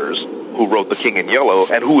 Chambers, who wrote The King in Yellow,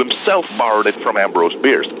 and who himself borrowed it from Ambrose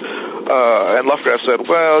Bierce. And Lovecraft said,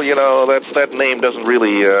 well, that name doesn't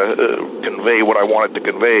really convey what I wanted to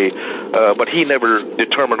convey, but he never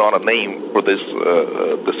determined on a name for this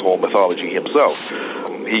whole mythology himself.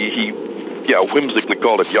 He whimsically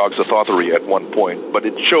called it Yog-Sothory at one point, but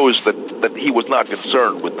it shows that he was not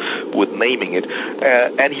concerned with naming it,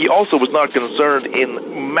 and he also was not concerned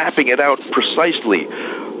in mapping it out precisely.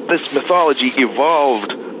 This mythology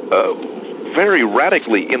evolved very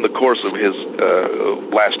radically in the course of his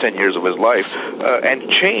last 10 years of his life, and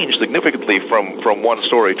changed significantly from one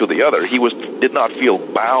story to the other. He did not feel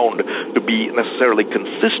bound to be necessarily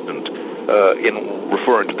consistent in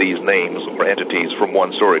referring to these names or entities from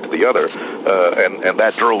one story to the other, and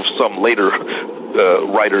that drove some later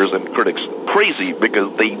writers and critics crazy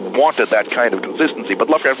because they wanted that kind of consistency.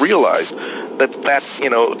 But Lovecraft realized that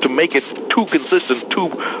to make it too consistent,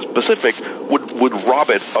 too specific, would rob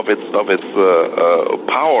it of its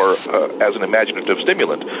power as an imaginative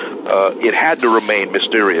stimulant. It had to remain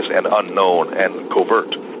mysterious and unknown and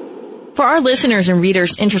covert. For our listeners and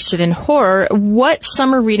readers interested in horror, what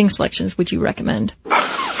summer reading selections would you recommend?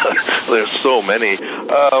 There's so many.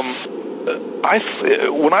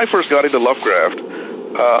 When I first got into Lovecraft,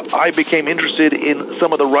 I became interested in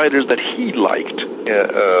some of the writers that he liked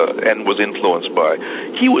and was influenced by.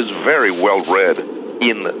 He was very well read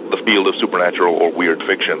in the field of supernatural or weird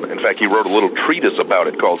fiction. In fact, he wrote a little treatise about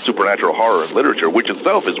it called Supernatural Horror and Literature, which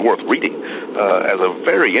itself is worth reading as a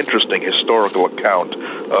very interesting historical account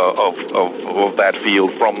of that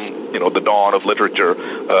field from the dawn of literature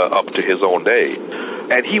up to his own day.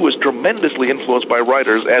 And he was tremendously influenced by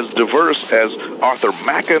writers as diverse as Arthur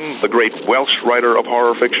Machen, the great Welsh writer of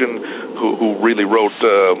horror fiction, who really wrote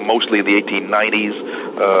mostly in the 1890s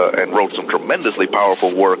and wrote some tremendously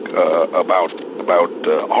powerful work about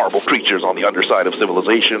horrible creatures on the underside of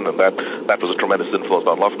civilization, and that was a tremendous influence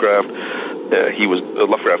on Lovecraft.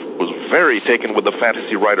 Lovecraft was very taken with the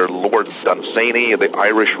fantasy writer Lord Dunsany, the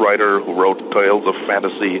Irish writer who wrote tales of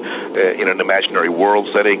fantasy in an imaginary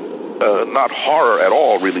world setting. Not horror at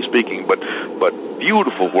all, really speaking, but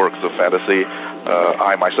beautiful works of fantasy.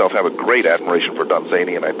 I myself have a great admiration for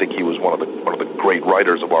Dunsany, and I think he was one of the great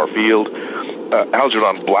writers of our field.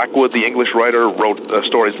 Algernon Blackwood, the English writer, wrote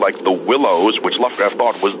stories like The Willows, which Lovecraft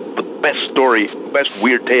thought was the best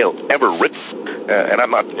weird tale ever written. And I'm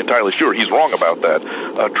not entirely sure he's wrong about that.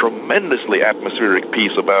 A tremendously atmospheric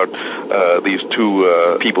piece about these two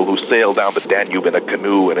people who sail down the Danube in a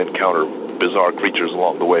canoe and encounter bizarre creatures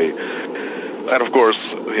along the way. And, of course,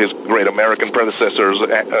 his great American predecessors,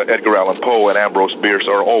 Edgar Allan Poe and Ambrose Bierce,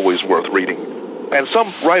 are always worth reading. And some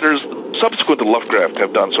writers subsequent to Lovecraft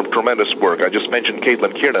have done some tremendous work. I just mentioned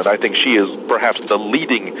Caitlin Kiernan. I think she is perhaps the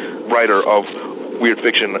leading writer of weird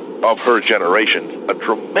fiction of her generation, a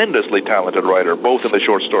tremendously talented writer, both in the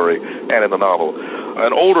short story and in the novel.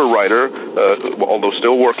 An older writer, although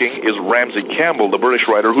still working, is Ramsey Campbell, the British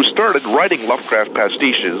writer who started writing Lovecraft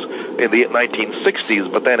pastiches in the 1960s,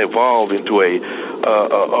 but then evolved into a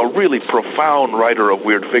really profound writer of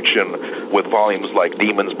weird fiction with volumes like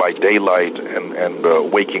Demons by Daylight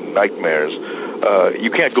and Waking Nightmares.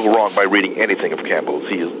 You can't go wrong by reading anything of Campbell's.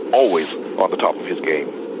 He is always on the top of his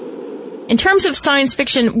game. In terms of science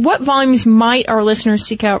fiction, what volumes might our listeners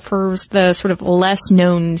seek out for the sort of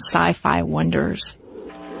less-known sci-fi wonders?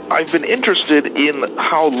 I've been interested in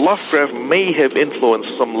how Lovecraft may have influenced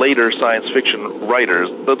some later science fiction writers,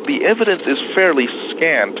 but the evidence is fairly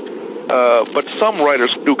scant, but some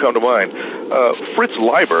writers do come to mind. Fritz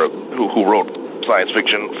Leiber, who wrote science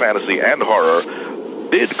fiction, fantasy, and horror,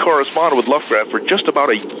 did correspond with Lovecraft for just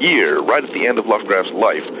about a year, right at the end of Lovecraft's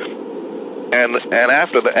life. And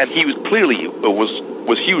after that, and he was clearly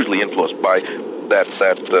was hugely influenced by that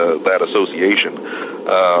association.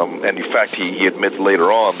 And in fact, he admits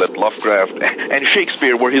later on that Lovecraft and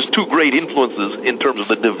Shakespeare were his two great influences in terms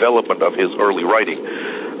of the development of his early writing.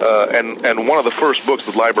 And one of the first books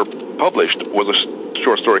that Leiber published was a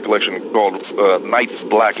short story collection called Night's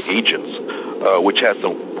Black Agents, which has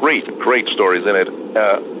some great stories in it,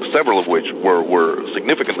 several of which were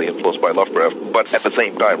significantly influenced by Lovecraft, but at the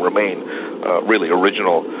same time remain really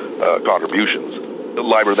original contributions.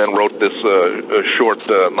 Leiber then wrote this short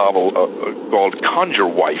novel called Conjure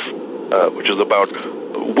Wife, which is about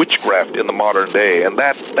witchcraft in the modern day, and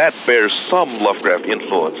that bears some Lovecraft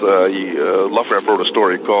influence. Lovecraft wrote a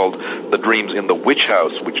story called The Dreams in the Witch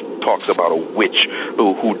House, which talks about a witch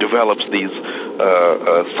who develops these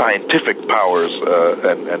scientific powers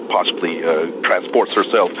and possibly transports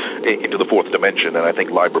herself into the fourth dimension, and I think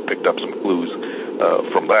Leiber picked up some clues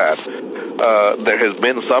from that. There has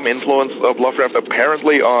been some influence of Lovecraft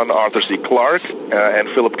apparently on Arthur C. Clarke and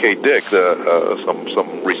Philip K. Dick.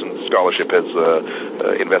 Some recent scholarship has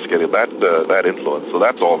investigated that influence, so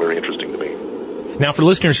that's all very interesting to me. Now, for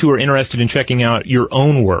listeners who are interested in checking out your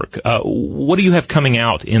own work, what do you have coming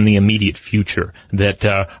out in the immediate future that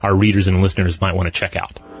our readers and listeners might want to check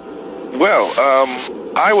out? Well,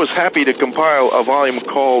 I was happy to compile a volume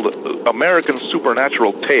called American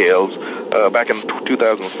Supernatural Tales back in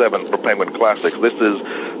 2007 for Penguin Classics.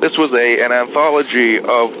 This was an anthology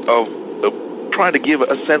of trying to give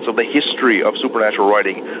a sense of the history of supernatural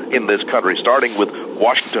writing in this country, starting with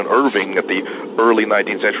Washington Irving at the early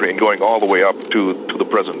 19th century and going all the way up to the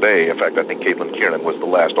present day. In fact, I think Caitlin Kiernan was the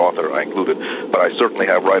last author I included, but I certainly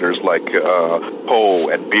have writers like Poe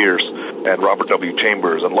and Bierce and Robert W.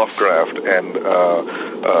 Chambers and Lovecraft and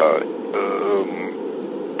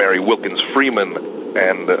Mary Wilkins Freeman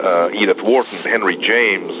and Edith Wharton, Henry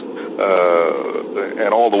James, and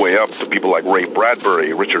all the way up to people like Ray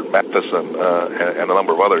Bradbury, Richard Matheson, and a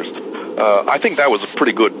number of others. I think that was a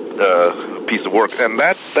pretty good piece of work, and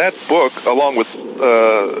that book, along with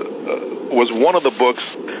was one of the books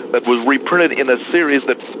that was reprinted in a series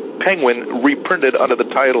that Penguin reprinted under the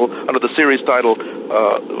series title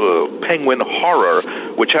Penguin Horror,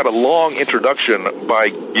 which had a long introduction by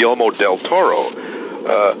Guillermo del Toro.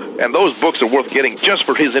 And those books are worth getting just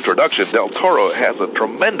for his introduction. Del Toro has a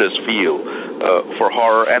tremendous feel for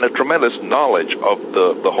horror and a tremendous knowledge of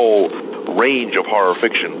the whole range of horror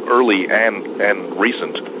fiction, early and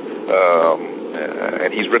recent.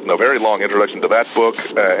 And he's written a very long introduction to that book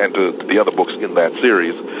and to the other books in that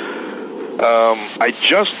series. I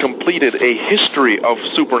just completed a history of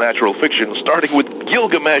supernatural fiction, starting with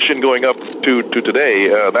Gilgamesh and going up to today.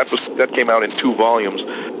 That came out in 2 volumes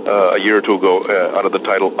a year or two ago under the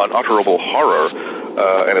title Unutterable Horror,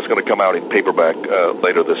 and it's going to come out in paperback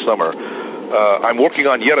later this summer. I'm working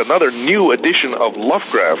on yet another new edition of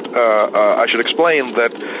Lovecraft. I should explain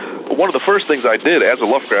that one of the first things I did as a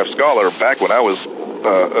Lovecraft scholar back when I was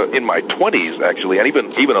in my 20s, actually, and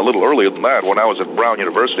even a little earlier than that, when I was at Brown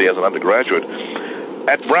University as an undergraduate.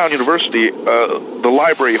 At Brown University, the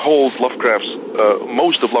library holds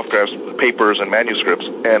most of Lovecraft's papers and manuscripts,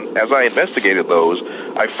 and as I investigated those,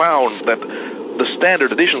 I found that the standard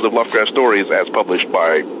editions of Lovecraft stories, as published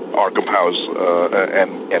by Arkham House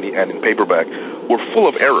and in paperback, were full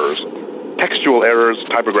of errors. Textual errors,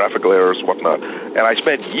 typographical errors, whatnot. And I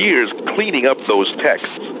spent years cleaning up those texts,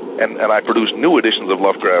 and I produced new editions of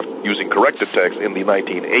Lovecraft using corrected text in the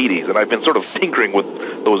 1980s, and I've been sort of tinkering with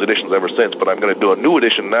those editions ever since, but I'm going to do a new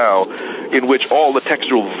edition now in which all the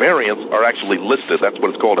textual variants are actually listed. That's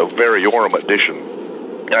what it's called, a variorum edition.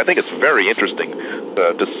 And I think it's very interesting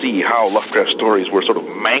to see how Lovecraft stories were sort of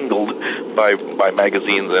mangled by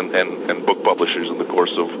magazines and book publishers in the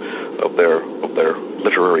course of their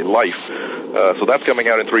literary life. So that's coming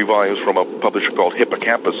out in 3 volumes from a publisher called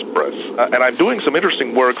Hippocampus Press. And I'm doing some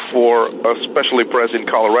interesting work for a specialty press in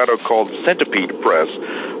Colorado called Centipede Press.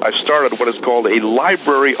 I've started what is called a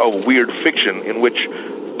library of weird fiction, in which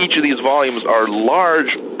each of these volumes are large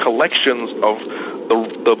collections of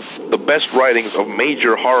the best writings of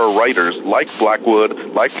major horror writers like Blackwood,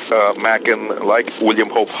 like Machen, like William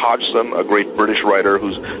Hope Hodgson, a great British writer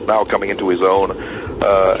who's now coming into his own,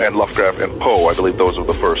 and Lovecraft and Poe. I believe those are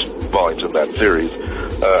the first volumes in that series,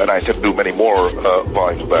 and I intend to do many more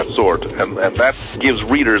volumes of that sort, and that gives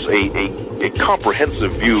readers a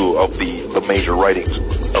comprehensive view of the major writings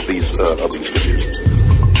of these figures.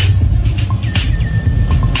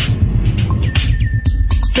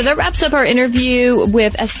 So that wraps up our interview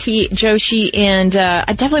with S.T. Joshi, and I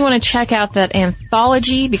definitely want to check out that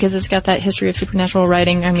anthology because it's got that history of supernatural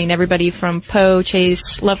writing. I mean, everybody from Poe,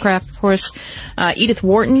 Chase, Lovecraft, of course, Edith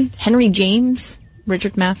Wharton, Henry James,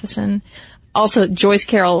 Richard Matheson, also Joyce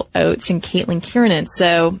Carol Oates and Caitlin Kiernan.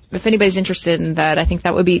 So if anybody's interested in that, I think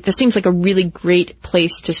that seems like a really great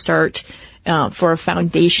place to start for a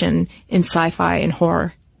foundation in sci-fi and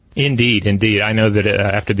horror. Indeed. I know that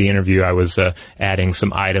after the interview, I was adding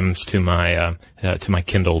some items to my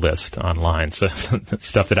Kindle list online. So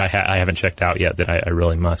stuff that I haven't checked out yet that I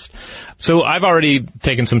really must. So I've already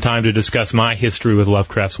taken some time to discuss my history with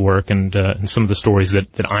Lovecraft's work and some of the stories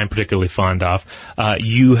that I'm particularly fond of.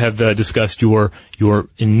 You have discussed your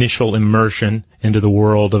initial immersion into the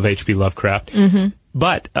world of H.P. Lovecraft. Mm-hmm.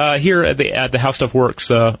 But here at the How Stuff Works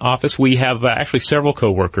office, we have actually several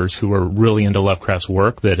coworkers who are really into Lovecraft's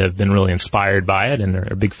work that have been really inspired by it and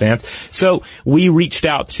are big fans. So we reached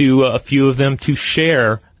out to a few of them to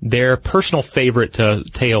share their personal favorite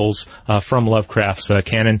tales from Lovecraft's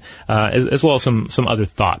canon, as well as some other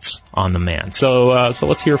thoughts on the man. So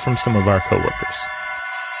let's hear from some of our coworkers.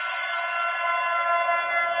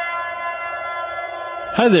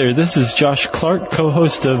 Hi there, this is Josh Clark,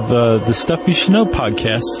 co-host of the Stuff You Should Know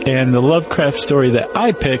podcast, and the Lovecraft story that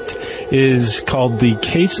I picked is called The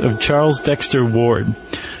Case of Charles Dexter Ward.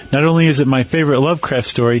 Not only is it my favorite Lovecraft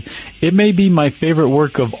story, it may be my favorite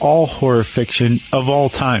work of all horror fiction of all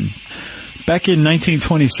time. Back in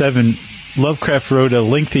 1927, Lovecraft wrote a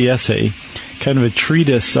lengthy essay, kind of a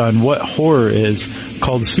treatise on what horror is,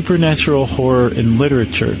 called Supernatural Horror in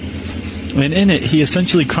Literature. And in it, he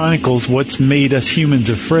essentially chronicles what's made us humans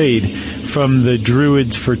afraid, from the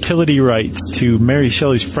Druids' fertility rites to Mary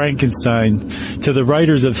Shelley's Frankenstein to the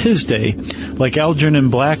writers of his day, like Algernon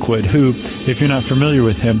Blackwood, who, if you're not familiar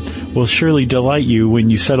with him, will surely delight you when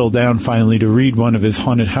you settle down finally to read one of his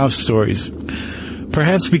haunted house stories.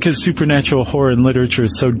 Perhaps because supernatural horror in literature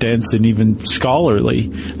is so dense and even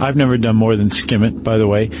scholarly, I've never done more than skim it, by the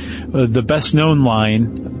way. The best-known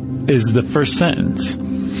line is the first sentence.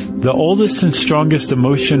 The oldest and strongest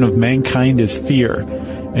emotion of mankind is fear,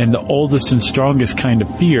 and the oldest and strongest kind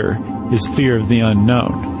of fear is fear of the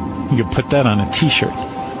unknown. You could put that on a t-shirt.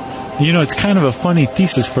 You know, it's kind of a funny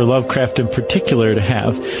thesis for Lovecraft in particular to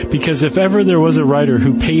have, because if ever there was a writer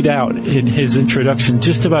who paid out in his introduction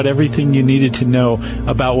just about everything you needed to know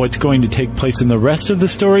about what's going to take place in the rest of the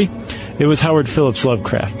story, it was Howard Phillips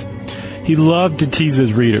Lovecraft. He loved to tease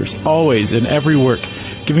his readers, always, in every work,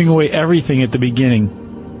 giving away everything at the beginning.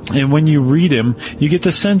 And when you read him, you get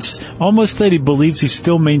the sense almost that he believes he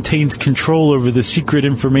still maintains control over the secret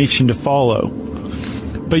information to follow.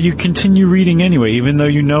 But you continue reading anyway, even though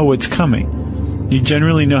you know what's coming. You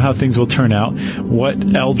generally know how things will turn out,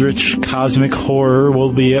 what eldritch cosmic horror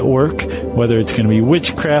will be at work, whether it's going to be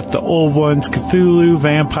witchcraft, the old ones, Cthulhu,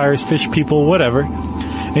 vampires, fish people, whatever,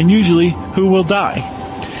 and usually who will die.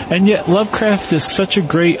 And yet Lovecraft is such a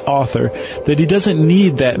great author that he doesn't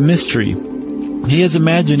need that mystery. He has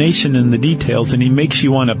imagination in the details, and he makes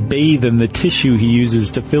you want to bathe in the tissue he uses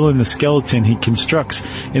to fill in the skeleton he constructs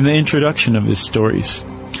in the introduction of his stories.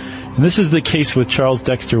 And this is the case with Charles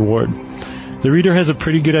Dexter Ward. The reader has a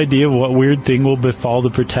pretty good idea of what weird thing will befall the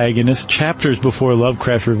protagonist chapters before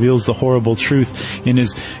Lovecraft reveals the horrible truth in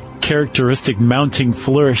his characteristic mounting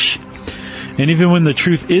flourish. And even when the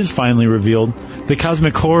truth is finally revealed, the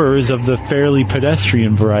cosmic horror is of the fairly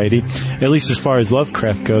pedestrian variety, at least as far as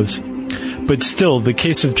Lovecraft goes. But still, the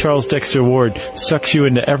case of Charles Dexter Ward sucks you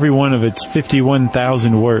into every one of its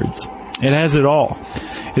 51,000 words. It has it all.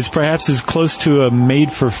 It's perhaps as close to a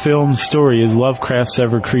made-for-film story as Lovecraft's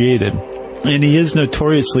ever created. And he is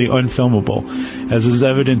notoriously unfilmable, as is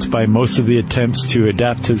evidenced by most of the attempts to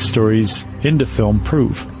adapt his stories into film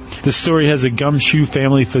prove. The story has a gumshoe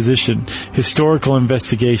family physician, historical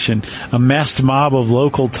investigation, a masked mob of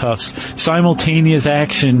local toughs, simultaneous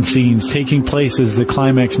action scenes taking place as the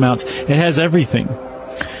climax mounts. It has everything.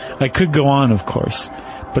 I could go on, of course,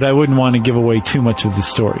 but I wouldn't want to give away too much of the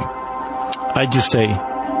story. I'd just say,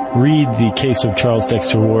 read The Case of Charles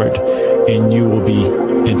Dexter Ward, and you will be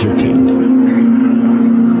entertained.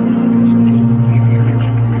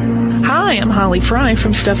 Hi, I'm Holly Fry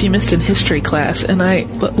from Stuff You Missed in History class, and I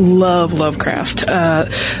love Lovecraft.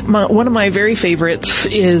 One of my very favorites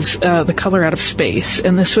is The Color Out of Space,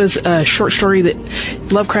 and this was a short story that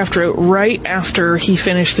Lovecraft wrote right after he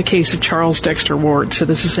finished The Case of Charles Dexter Ward, so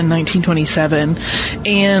this was in 1927.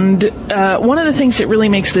 And one of the things that really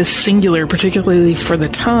makes this singular, particularly for the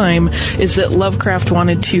time, is that Lovecraft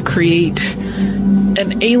wanted to create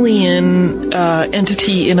an alien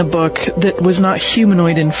entity in a book that was not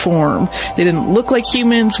humanoid in form. They didn't look like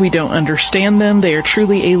humans. We don't understand them. They are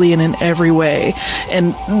truly alien in every way.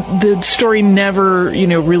 And the story never,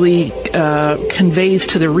 really conveys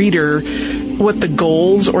to the reader what the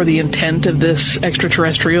goals or the intent of this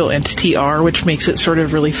extraterrestrial entity are, which makes it sort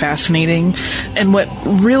of really fascinating. And what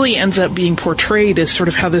really ends up being portrayed is sort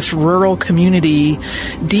of how this rural community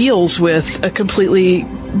deals with a completely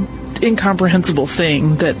incomprehensible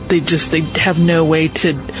thing that they have no way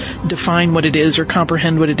to define what it is or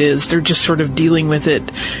comprehend what it is. They're just sort of dealing with it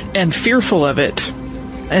and fearful of it.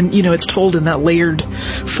 And, it's told in that layered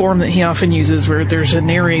form that he often uses, where there's a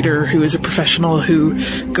narrator who is a professional who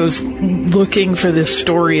goes looking for this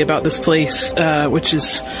story about this place, which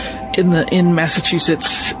is in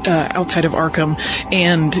Massachusetts, outside of Arkham.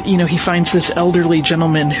 And, he finds this elderly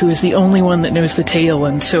gentleman who is the only one that knows the tale.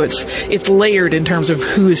 And so it's layered in terms of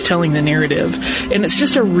who is telling the narrative. And it's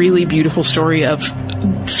just a really beautiful story of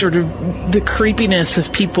sort of the creepiness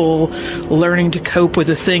of people learning to cope with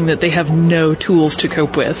a thing that they have no tools to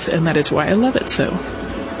cope with. And that is why I love it so.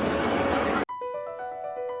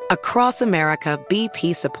 Across America,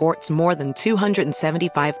 BP supports more than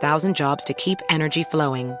 275,000 jobs to keep energy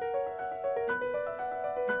flowing.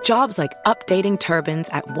 Jobs like updating turbines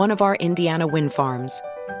at one of our Indiana wind farms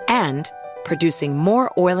and producing more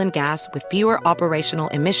oil and gas with fewer operational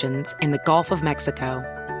emissions in the Gulf of Mexico.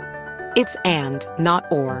 It's and, not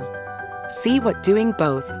or. See what doing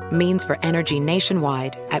both means for energy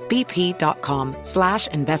nationwide at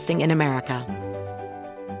bp.com/investing in America.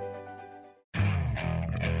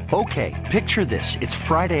 Okay, picture this. It's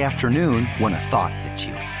Friday afternoon when a thought hits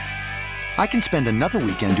you. I can spend another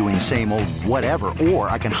weekend doing the same old whatever, or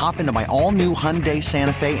I can hop into my all-new Hyundai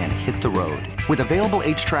Santa Fe and hit the road. With available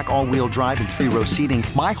H-Track all-wheel drive and 3-row seating,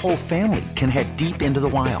 my whole family can head deep into the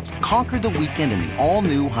wild. Conquer the weekend in the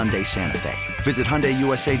all-new Hyundai Santa Fe. Visit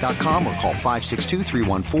HyundaiUSA.com or call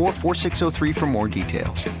 562-314-4603 for more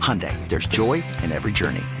details. Hyundai, there's joy in every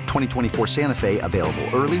journey. 2024 Santa Fe, available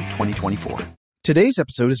early 2024. Today's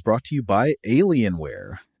episode is brought to you by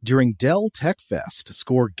Alienware. During Dell Tech Fest,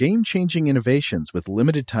 score game-changing innovations with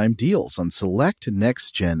limited-time deals on select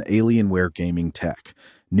next-gen Alienware gaming tech.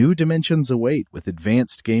 New dimensions await with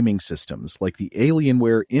advanced gaming systems like the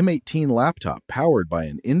Alienware M18 laptop powered by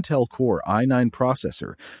an Intel Core i9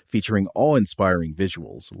 processor featuring awe-inspiring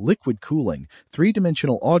visuals, liquid cooling,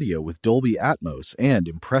 three-dimensional audio with Dolby Atmos, and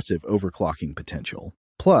impressive overclocking potential.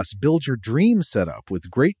 Plus, build your dream setup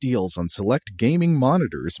with great deals on select gaming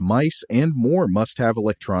monitors, mice, and more must-have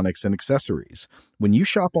electronics and accessories. When you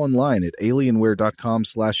shop online at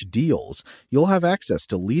alienware.com/deals, you'll have access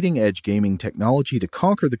to leading-edge gaming technology to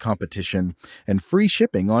conquer the competition and free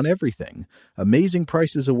shipping on everything. Amazing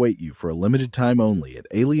prices await you for a limited time only at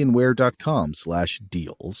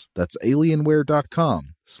alienware.com/deals. That's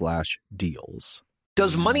alienware.com/deals.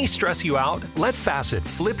 Does money stress you out? Let Facet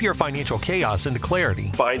flip your financial chaos into clarity.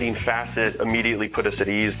 Finding Facet immediately put us at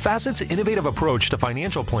ease. Facet's innovative approach to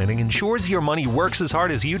financial planning ensures your money works as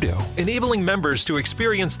hard as you do, enabling members to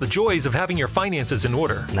experience the joys of having your finances in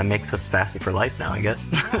order. That makes us Facet for life now, I guess.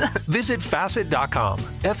 Visit Facet.com,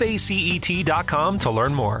 FACET.com to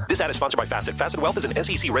learn more. This ad is sponsored by Facet. Facet Wealth is an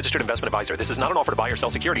SEC registered investment advisor. This is not an offer to buy or sell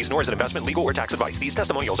securities, nor is it investment, legal, or tax advice. These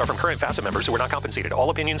testimonials are from current Facet members who are not compensated. All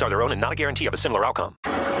opinions are their own and not a guarantee of a similar outcome.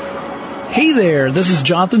 Hey there, this is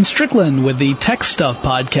Jonathan Strickland with the Tech Stuff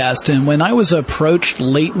Podcast, and when I was approached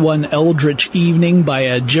late one eldritch evening by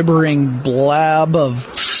a gibbering blab of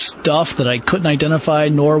stuff that I couldn't identify,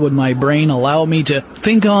 nor would my brain allow me to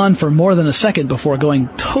think on for more than a second before going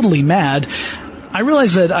totally mad, I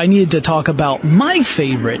realized that I needed to talk about my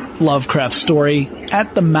favorite Lovecraft story,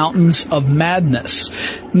 At the Mountains of Madness.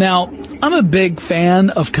 Now, I'm a big fan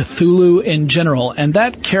of Cthulhu in general, and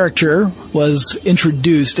that character was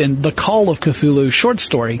introduced in the Call of Cthulhu short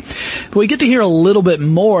story. But we get to hear a little bit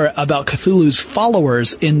more about Cthulhu's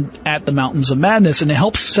followers in At the Mountains of Madness, and it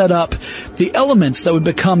helps set up the elements that would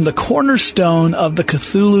become the cornerstone of the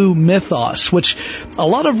Cthulhu mythos, which a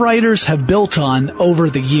lot of writers have built on over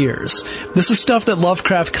the years. This is stuff that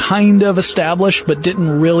Lovecraft kind of established, but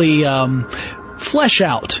didn't really flesh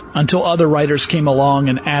out until other writers came along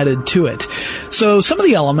and added to it. So some of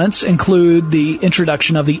the elements include the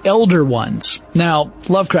introduction of the Elder Ones. Now,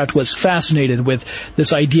 Lovecraft was fascinated with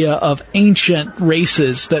this idea of ancient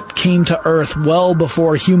races that came to Earth well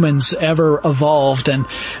before humans ever evolved, and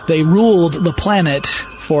they ruled the planet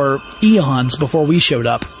for eons before we showed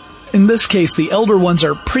up. In this case, the Elder Ones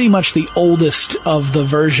are pretty much the oldest of the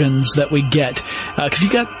versions that we get. Because you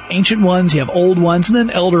got ancient ones, you have old ones, and then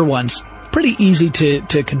Elder Ones. pretty easy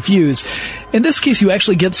to confuse. In this case, you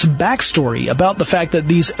actually get some backstory about the fact that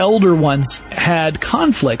these Elder Ones had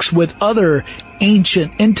conflicts with other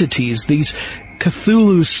ancient entities, these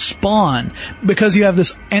Cthulhu's spawn, because you have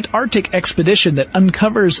this Antarctic expedition that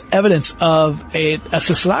uncovers evidence of a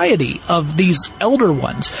society of these Elder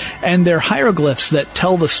Ones and their hieroglyphs that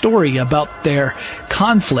tell the story about their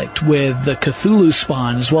conflict with the Cthulhu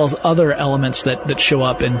spawn, as well as other elements that show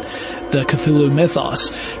up in the Cthulhu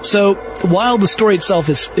mythos. So while the story itself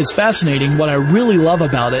is fascinating, what I really love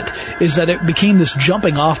about it is that it became this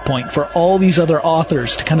jumping off point for all these other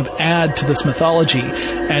authors to kind of add to this mythology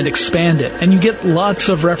and expand it. And you get lots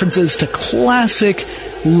of references to classic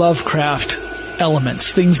Lovecraft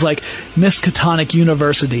elements, things like Miskatonic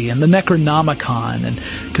University and the Necronomicon and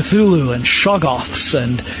Cthulhu and Shoggoths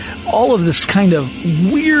and all of this kind of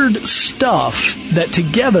weird stuff that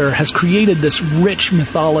together has created this rich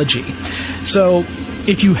mythology. So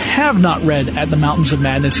if you have not read At the Mountains of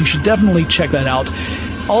Madness, you should definitely check that out.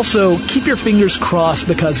 Also, keep your fingers crossed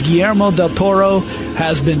because Guillermo del Toro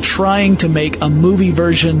has been trying to make a movie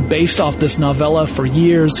version based off this novella for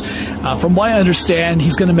years. From what I understand,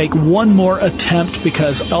 he's going to make one more attempt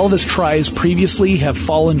because all of his tries previously have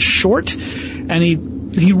fallen short, and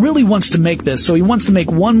he really wants to make this, so he wants to make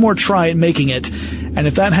one more try at making it. And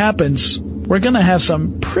if that happens, we're going to have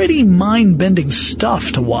some pretty mind-bending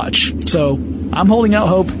stuff to watch. So I'm holding out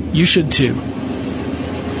hope. You should too.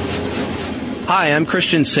 Hi, I'm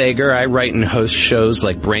Christian Sager. I write and host shows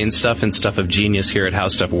like Brain Stuff and Stuff of Genius here at How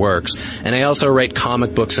Stuff Works, and I also write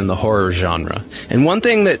comic books in the horror genre. And one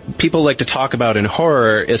thing that people like to talk about in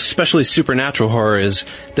horror, especially supernatural horror, is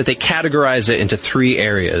that they categorize it into three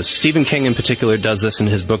areas. Stephen King in particular does this in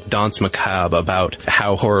his book Danse Macabre about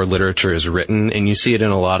how horror literature is written, and you see it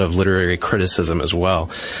in a lot of literary criticism as well.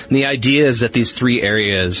 And the idea is that these three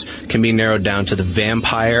areas can be narrowed down to the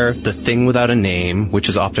vampire, the thing without a name, which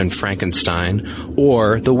is often Frankenstein,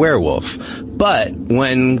 or the werewolf. But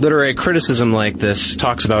when literary criticism like this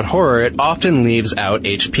talks about horror, it often leaves out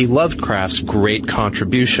H.P. Lovecraft's great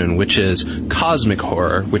contribution, which is cosmic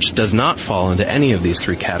horror, which does not fall into any of these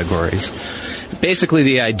three categories. Basically,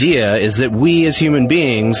 the idea is that we as human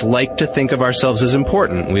beings like to think of ourselves as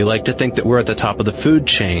important. We like to think that we're at the top of the food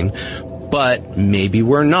chain, but maybe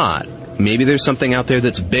we're not. Maybe there's something out there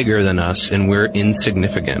that's bigger than us and we're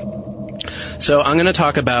insignificant. So I'm going to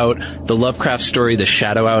talk about the Lovecraft story, The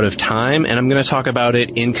Shadow Out of Time, and I'm going to talk about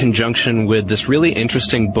it in conjunction with this really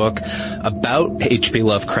interesting book about H.P.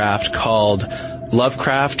 Lovecraft called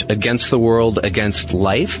Lovecraft Against the World, Against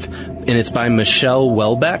Life, and it's by Michel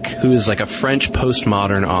Houellebecq, who is like a French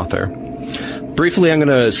postmodern author. Briefly, I'm going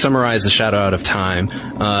to summarize The Shadow Out of Time.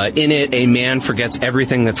 In it, a man forgets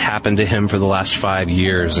everything that's happened to him for the last 5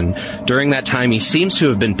 years, and during that time, he seems to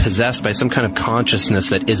have been possessed by some kind of consciousness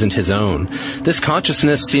that isn't his own. This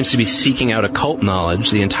consciousness seems to be seeking out occult knowledge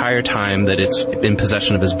the entire time that it's in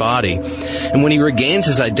possession of his body. And when he regains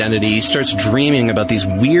his identity, he starts dreaming about these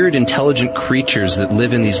weird, intelligent creatures that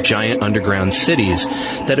live in these giant underground cities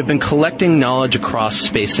that have been collecting knowledge across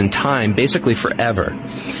space and time, basically forever.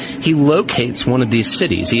 He locates one of these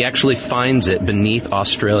cities. He actually finds it beneath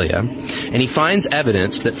Australia. And he finds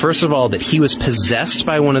evidence that, first of all, that he was possessed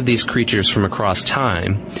by one of these creatures from across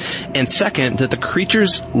time. And second, that the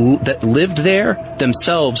creatures that lived there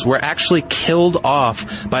themselves were actually killed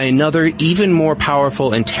off by another even more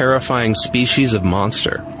powerful and terrifying species of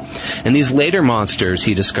monster. And these later monsters,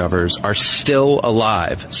 he discovers, are still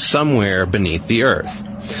alive somewhere beneath the earth.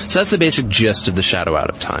 So that's the basic gist of The Shadow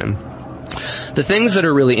Out of Time. The things that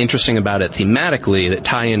are really interesting about it thematically that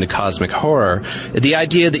tie into cosmic horror, the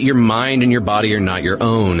idea that your mind and your body are not your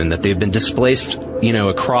own and that they've been displaced,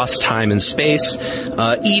 across time and space.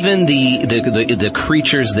 Even the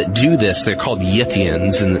creatures that do this, they're called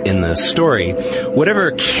Yithians in the story.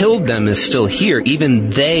 Whatever killed them is still here.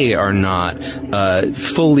 Even they are not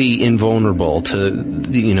fully invulnerable to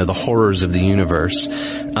the horrors of the universe.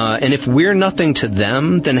 And if we're nothing to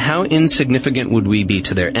them, then how insignificant would we be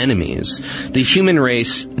to their enemies? The human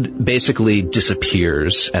race basically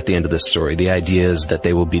disappears at the end of this story. The idea is that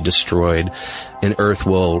they will be destroyed and Earth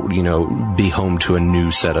will, be home to a new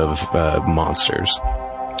set of monsters.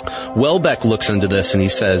 Houellebecq looks into this and he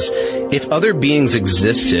says, if other beings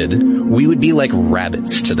existed, we would be like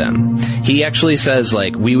rabbits to them. He actually says,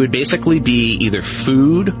 we would basically be either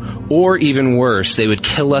food or even worse, they would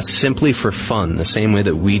kill us simply for fun, the same way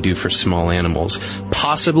that we do for small animals.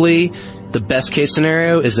 Possibly, the best case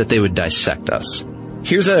scenario is that they would dissect us.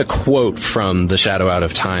 Here's a quote from The Shadow Out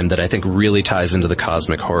of Time that I think really ties into the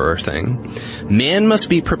cosmic horror thing. Man must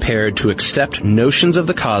be prepared to accept notions of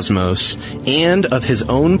the cosmos and of his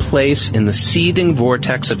own place in the seething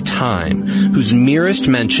vortex of time, whose merest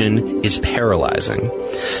mention is paralyzing.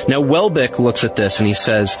 Now, Welbeck looks at this and he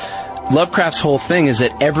says, Lovecraft's whole thing is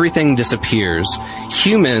that everything disappears.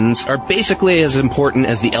 Humans are basically as important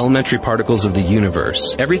as the elementary particles of the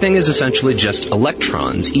universe. Everything is essentially just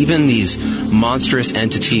electrons. Even these monstrous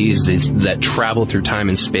entities that travel through time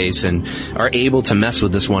and space and are able to mess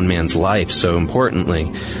with this one man's life so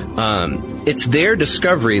importantly. It's their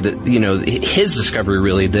discovery that, his discovery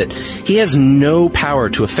really, that he has no power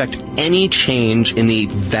to affect any change in the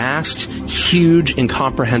vast, huge,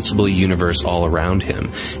 incomprehensible universe all around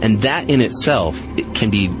him. And that in itself, it can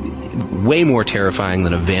be way more terrifying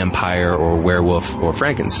than a vampire or werewolf or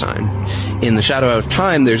Frankenstein. In The Shadow Out of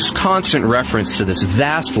Time, there's constant reference to this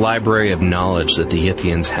vast library of knowledge that the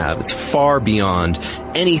Yithians have. It's far beyond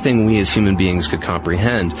anything we as human beings could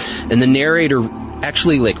comprehend. And the narrator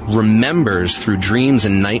actually remembers through dreams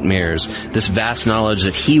and nightmares this vast knowledge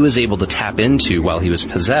that he was able to tap into while he was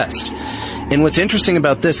possessed. And what's interesting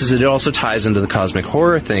about this is that it also ties into the cosmic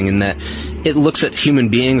horror thing in that it looks at human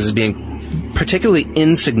beings as being particularly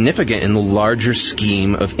insignificant in the larger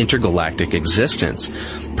scheme of intergalactic existence.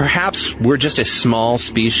 Perhaps we're just a small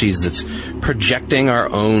species that's projecting our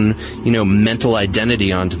own, mental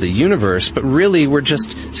identity onto the universe, but really we're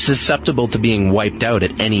just susceptible to being wiped out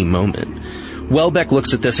at any moment. Welbeck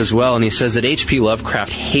looks at this as well, and he says that H.P.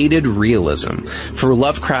 Lovecraft hated realism. For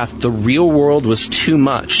Lovecraft, the real world was too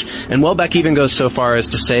much. And Welbeck even goes so far as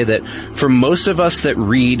to say that for most of us that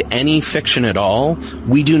read any fiction at all,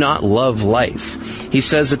 we do not love life. He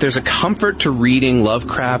says that there's a comfort to reading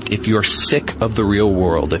Lovecraft if you're sick of the real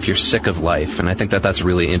world, if you're sick of life. And I think that that's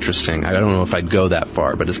really interesting. I don't know if I'd go that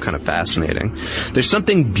far, but it's kind of fascinating. There's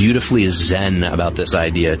something beautifully zen about this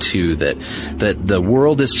idea, too, that the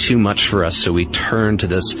world is too much for us, so we turn to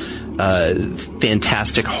this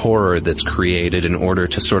fantastic horror that's created in order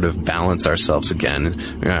to sort of balance ourselves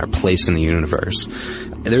again, our place in the universe.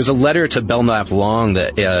 There's a letter to Belknap Long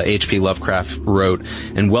that H.P. Lovecraft wrote,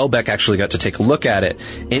 and Welbeck actually got to take a look at it.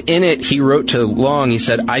 And in it, he wrote to Long, he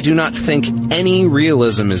said, "I do not think any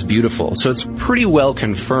realism is beautiful." So it's pretty well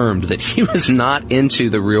confirmed that he was not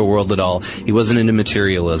into the real world at all. He wasn't into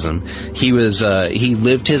materialism. He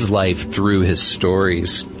lived his life through his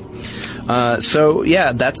stories. So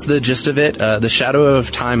yeah, that's the gist of it. The Shadow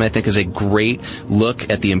of Time, I think, is a great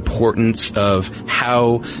look at the importance of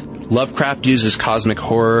how Lovecraft uses cosmic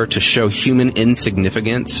horror to show human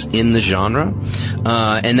insignificance in the genre,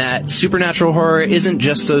 and that supernatural horror isn't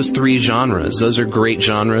just those three genres. Those are great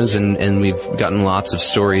genres, and we've gotten lots of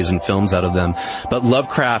stories and films out of them. But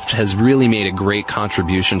Lovecraft has really made a great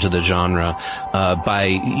contribution to the genre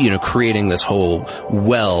by creating this whole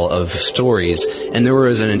well of stories. And there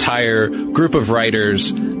was an entire group of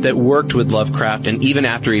writers that worked with Lovecraft, and even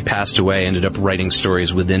after he passed away, ended up writing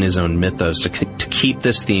stories within his own mythos to keep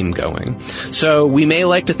this theme going. So we may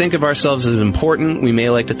like to think of ourselves as important, we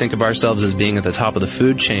may like to think of ourselves as being at the top of the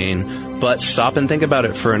food chain, but stop and think about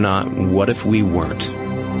it for a minute. What if we weren't?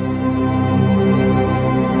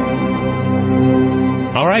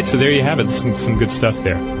 All right, so there you have it. Some good stuff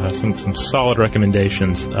there. Some solid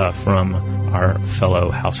recommendations from our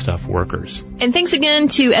fellow How Stuff workers. And thanks again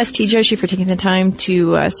to S.T. Joshi for taking the time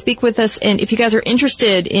to speak with us. And if you guys are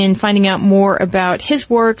interested in finding out more about his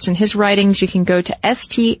works and his writings, you can go to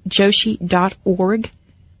stjoshi.org.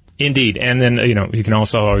 Indeed. And then, you can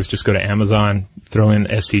also always just go to Amazon, throw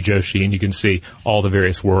in S.T. Joshi, and you can see all the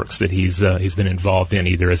various works that he's been involved in,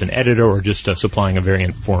 either as an editor or just supplying a very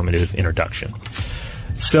informative introduction.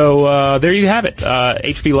 So there you have it.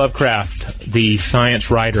 H.P. Lovecraft, the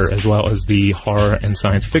science writer as well as the horror and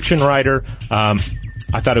science fiction writer.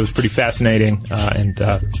 I thought it was pretty fascinating, and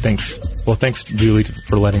thanks, Julie,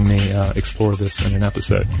 for letting me explore this in an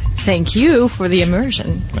episode. Thank you for the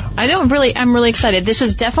immersion. I'm really excited. This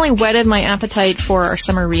has definitely whetted my appetite for our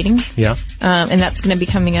summer reading. Yeah. And that's going to be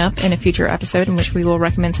coming up in a future episode in which we will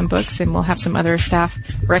recommend some books, and we'll have some other staff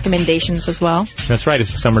recommendations as well. That's right.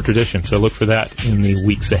 It's a summer tradition, so look for that in the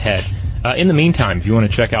weeks ahead. In the meantime, if you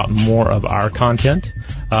want to check out more of our content,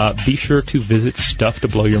 be sure to visit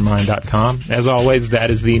StuffToBlowYourMind.com. As always,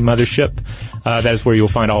 that is the mothership. That is where you'll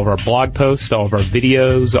find all of our blog posts, all of our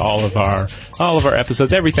videos, all of our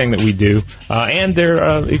episodes, everything that we do. And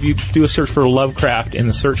there, if you do a search for Lovecraft in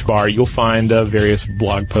the search bar, you'll find various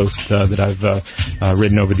blog posts that I've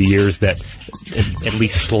written over the years that at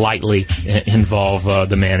least slightly involve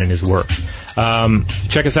the man and his work.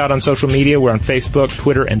 Check us out on social media. We're on Facebook,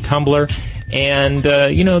 Twitter, and Tumblr. And,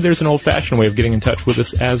 there's an old-fashioned way of getting in touch with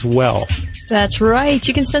us as well. That's right.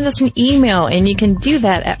 You can send us an email, and you can do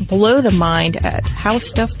that at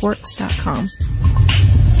blowthemind@howstuffworks.com.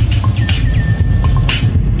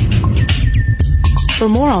 For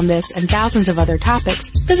more on this and thousands of other topics,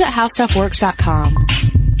 visit howstuffworks.com.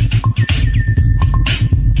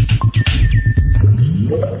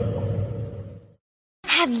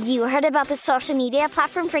 Have you heard about the social media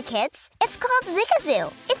platform for kids? It's called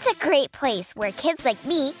Zigazoo. It's a great place where kids like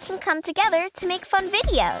me can come together to make fun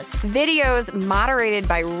videos. Videos moderated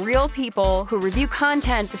by real people who review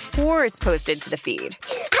content before it's posted to the feed.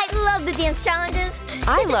 I love the dance challenges.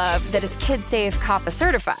 I love that it's Kid Safe COPPA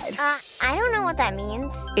certified. I don't know what that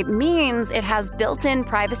means. It means it has built-in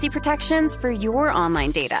privacy protections for your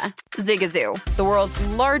online data. Zigazoo, the world's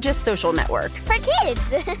largest social network. For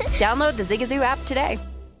kids. Download the Zigazoo app today.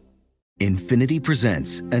 Infinity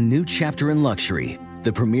presents a new chapter in luxury,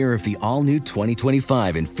 the premiere of the all-new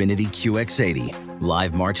 2025 Infinity QX80,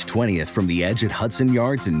 live March 20th from the Edge at Hudson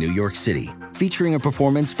Yards in New York City, featuring a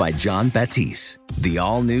performance by John Batiste. The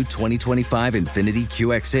all-new 2025 Infinity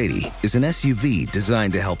QX80 is an SUV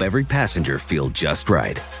designed to help every passenger feel just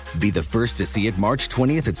right. Be the first to see it March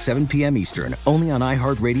 20th at 7 p.m. Eastern, only on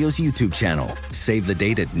iHeartRadio's YouTube channel. Save the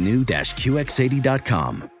date at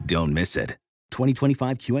new-QX80.com. Don't miss it.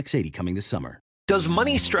 2025 QX80 coming this summer. Does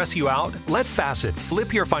money stress you out? Let Facet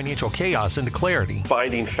flip your financial chaos into clarity.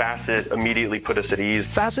 Finding Facet immediately put us at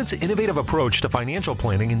ease. Facet's innovative approach to financial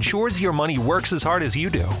planning ensures your money works as hard as you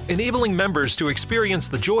do, enabling members to experience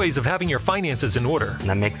the joys of having your finances in order. And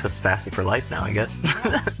that makes us Facet for life now, I guess.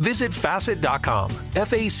 Visit Facet.com,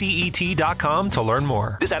 FACET.com to learn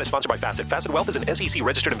more. This ad is sponsored by Facet. Facet Wealth is an SEC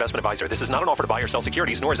registered investment advisor. This is not an offer to buy or sell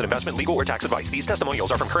securities, nor is it investment, legal, or tax advice. These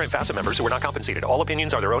testimonials are from current Facet members who are not compensated. All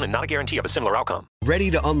opinions are their own and not a guarantee of a similar outcome. Ready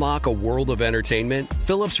to unlock a world of entertainment?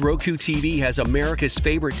 Philips Roku TV has America's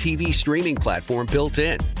favorite TV streaming platform built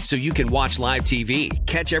in, so you can watch live TV,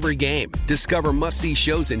 catch every game, discover must-see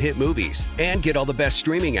shows and hit movies, and get all the best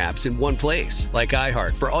streaming apps in one place, like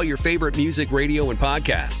iHeart for all your favorite music, radio, and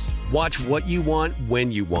podcasts. Watch what you want,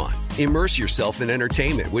 when you want. Immerse yourself in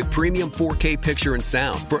entertainment with premium 4K picture and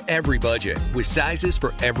sound for every budget, with sizes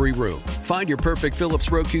for every room. Find your perfect Philips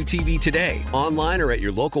Roku TV today, online or at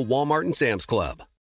your local Walmart and Sam's Club.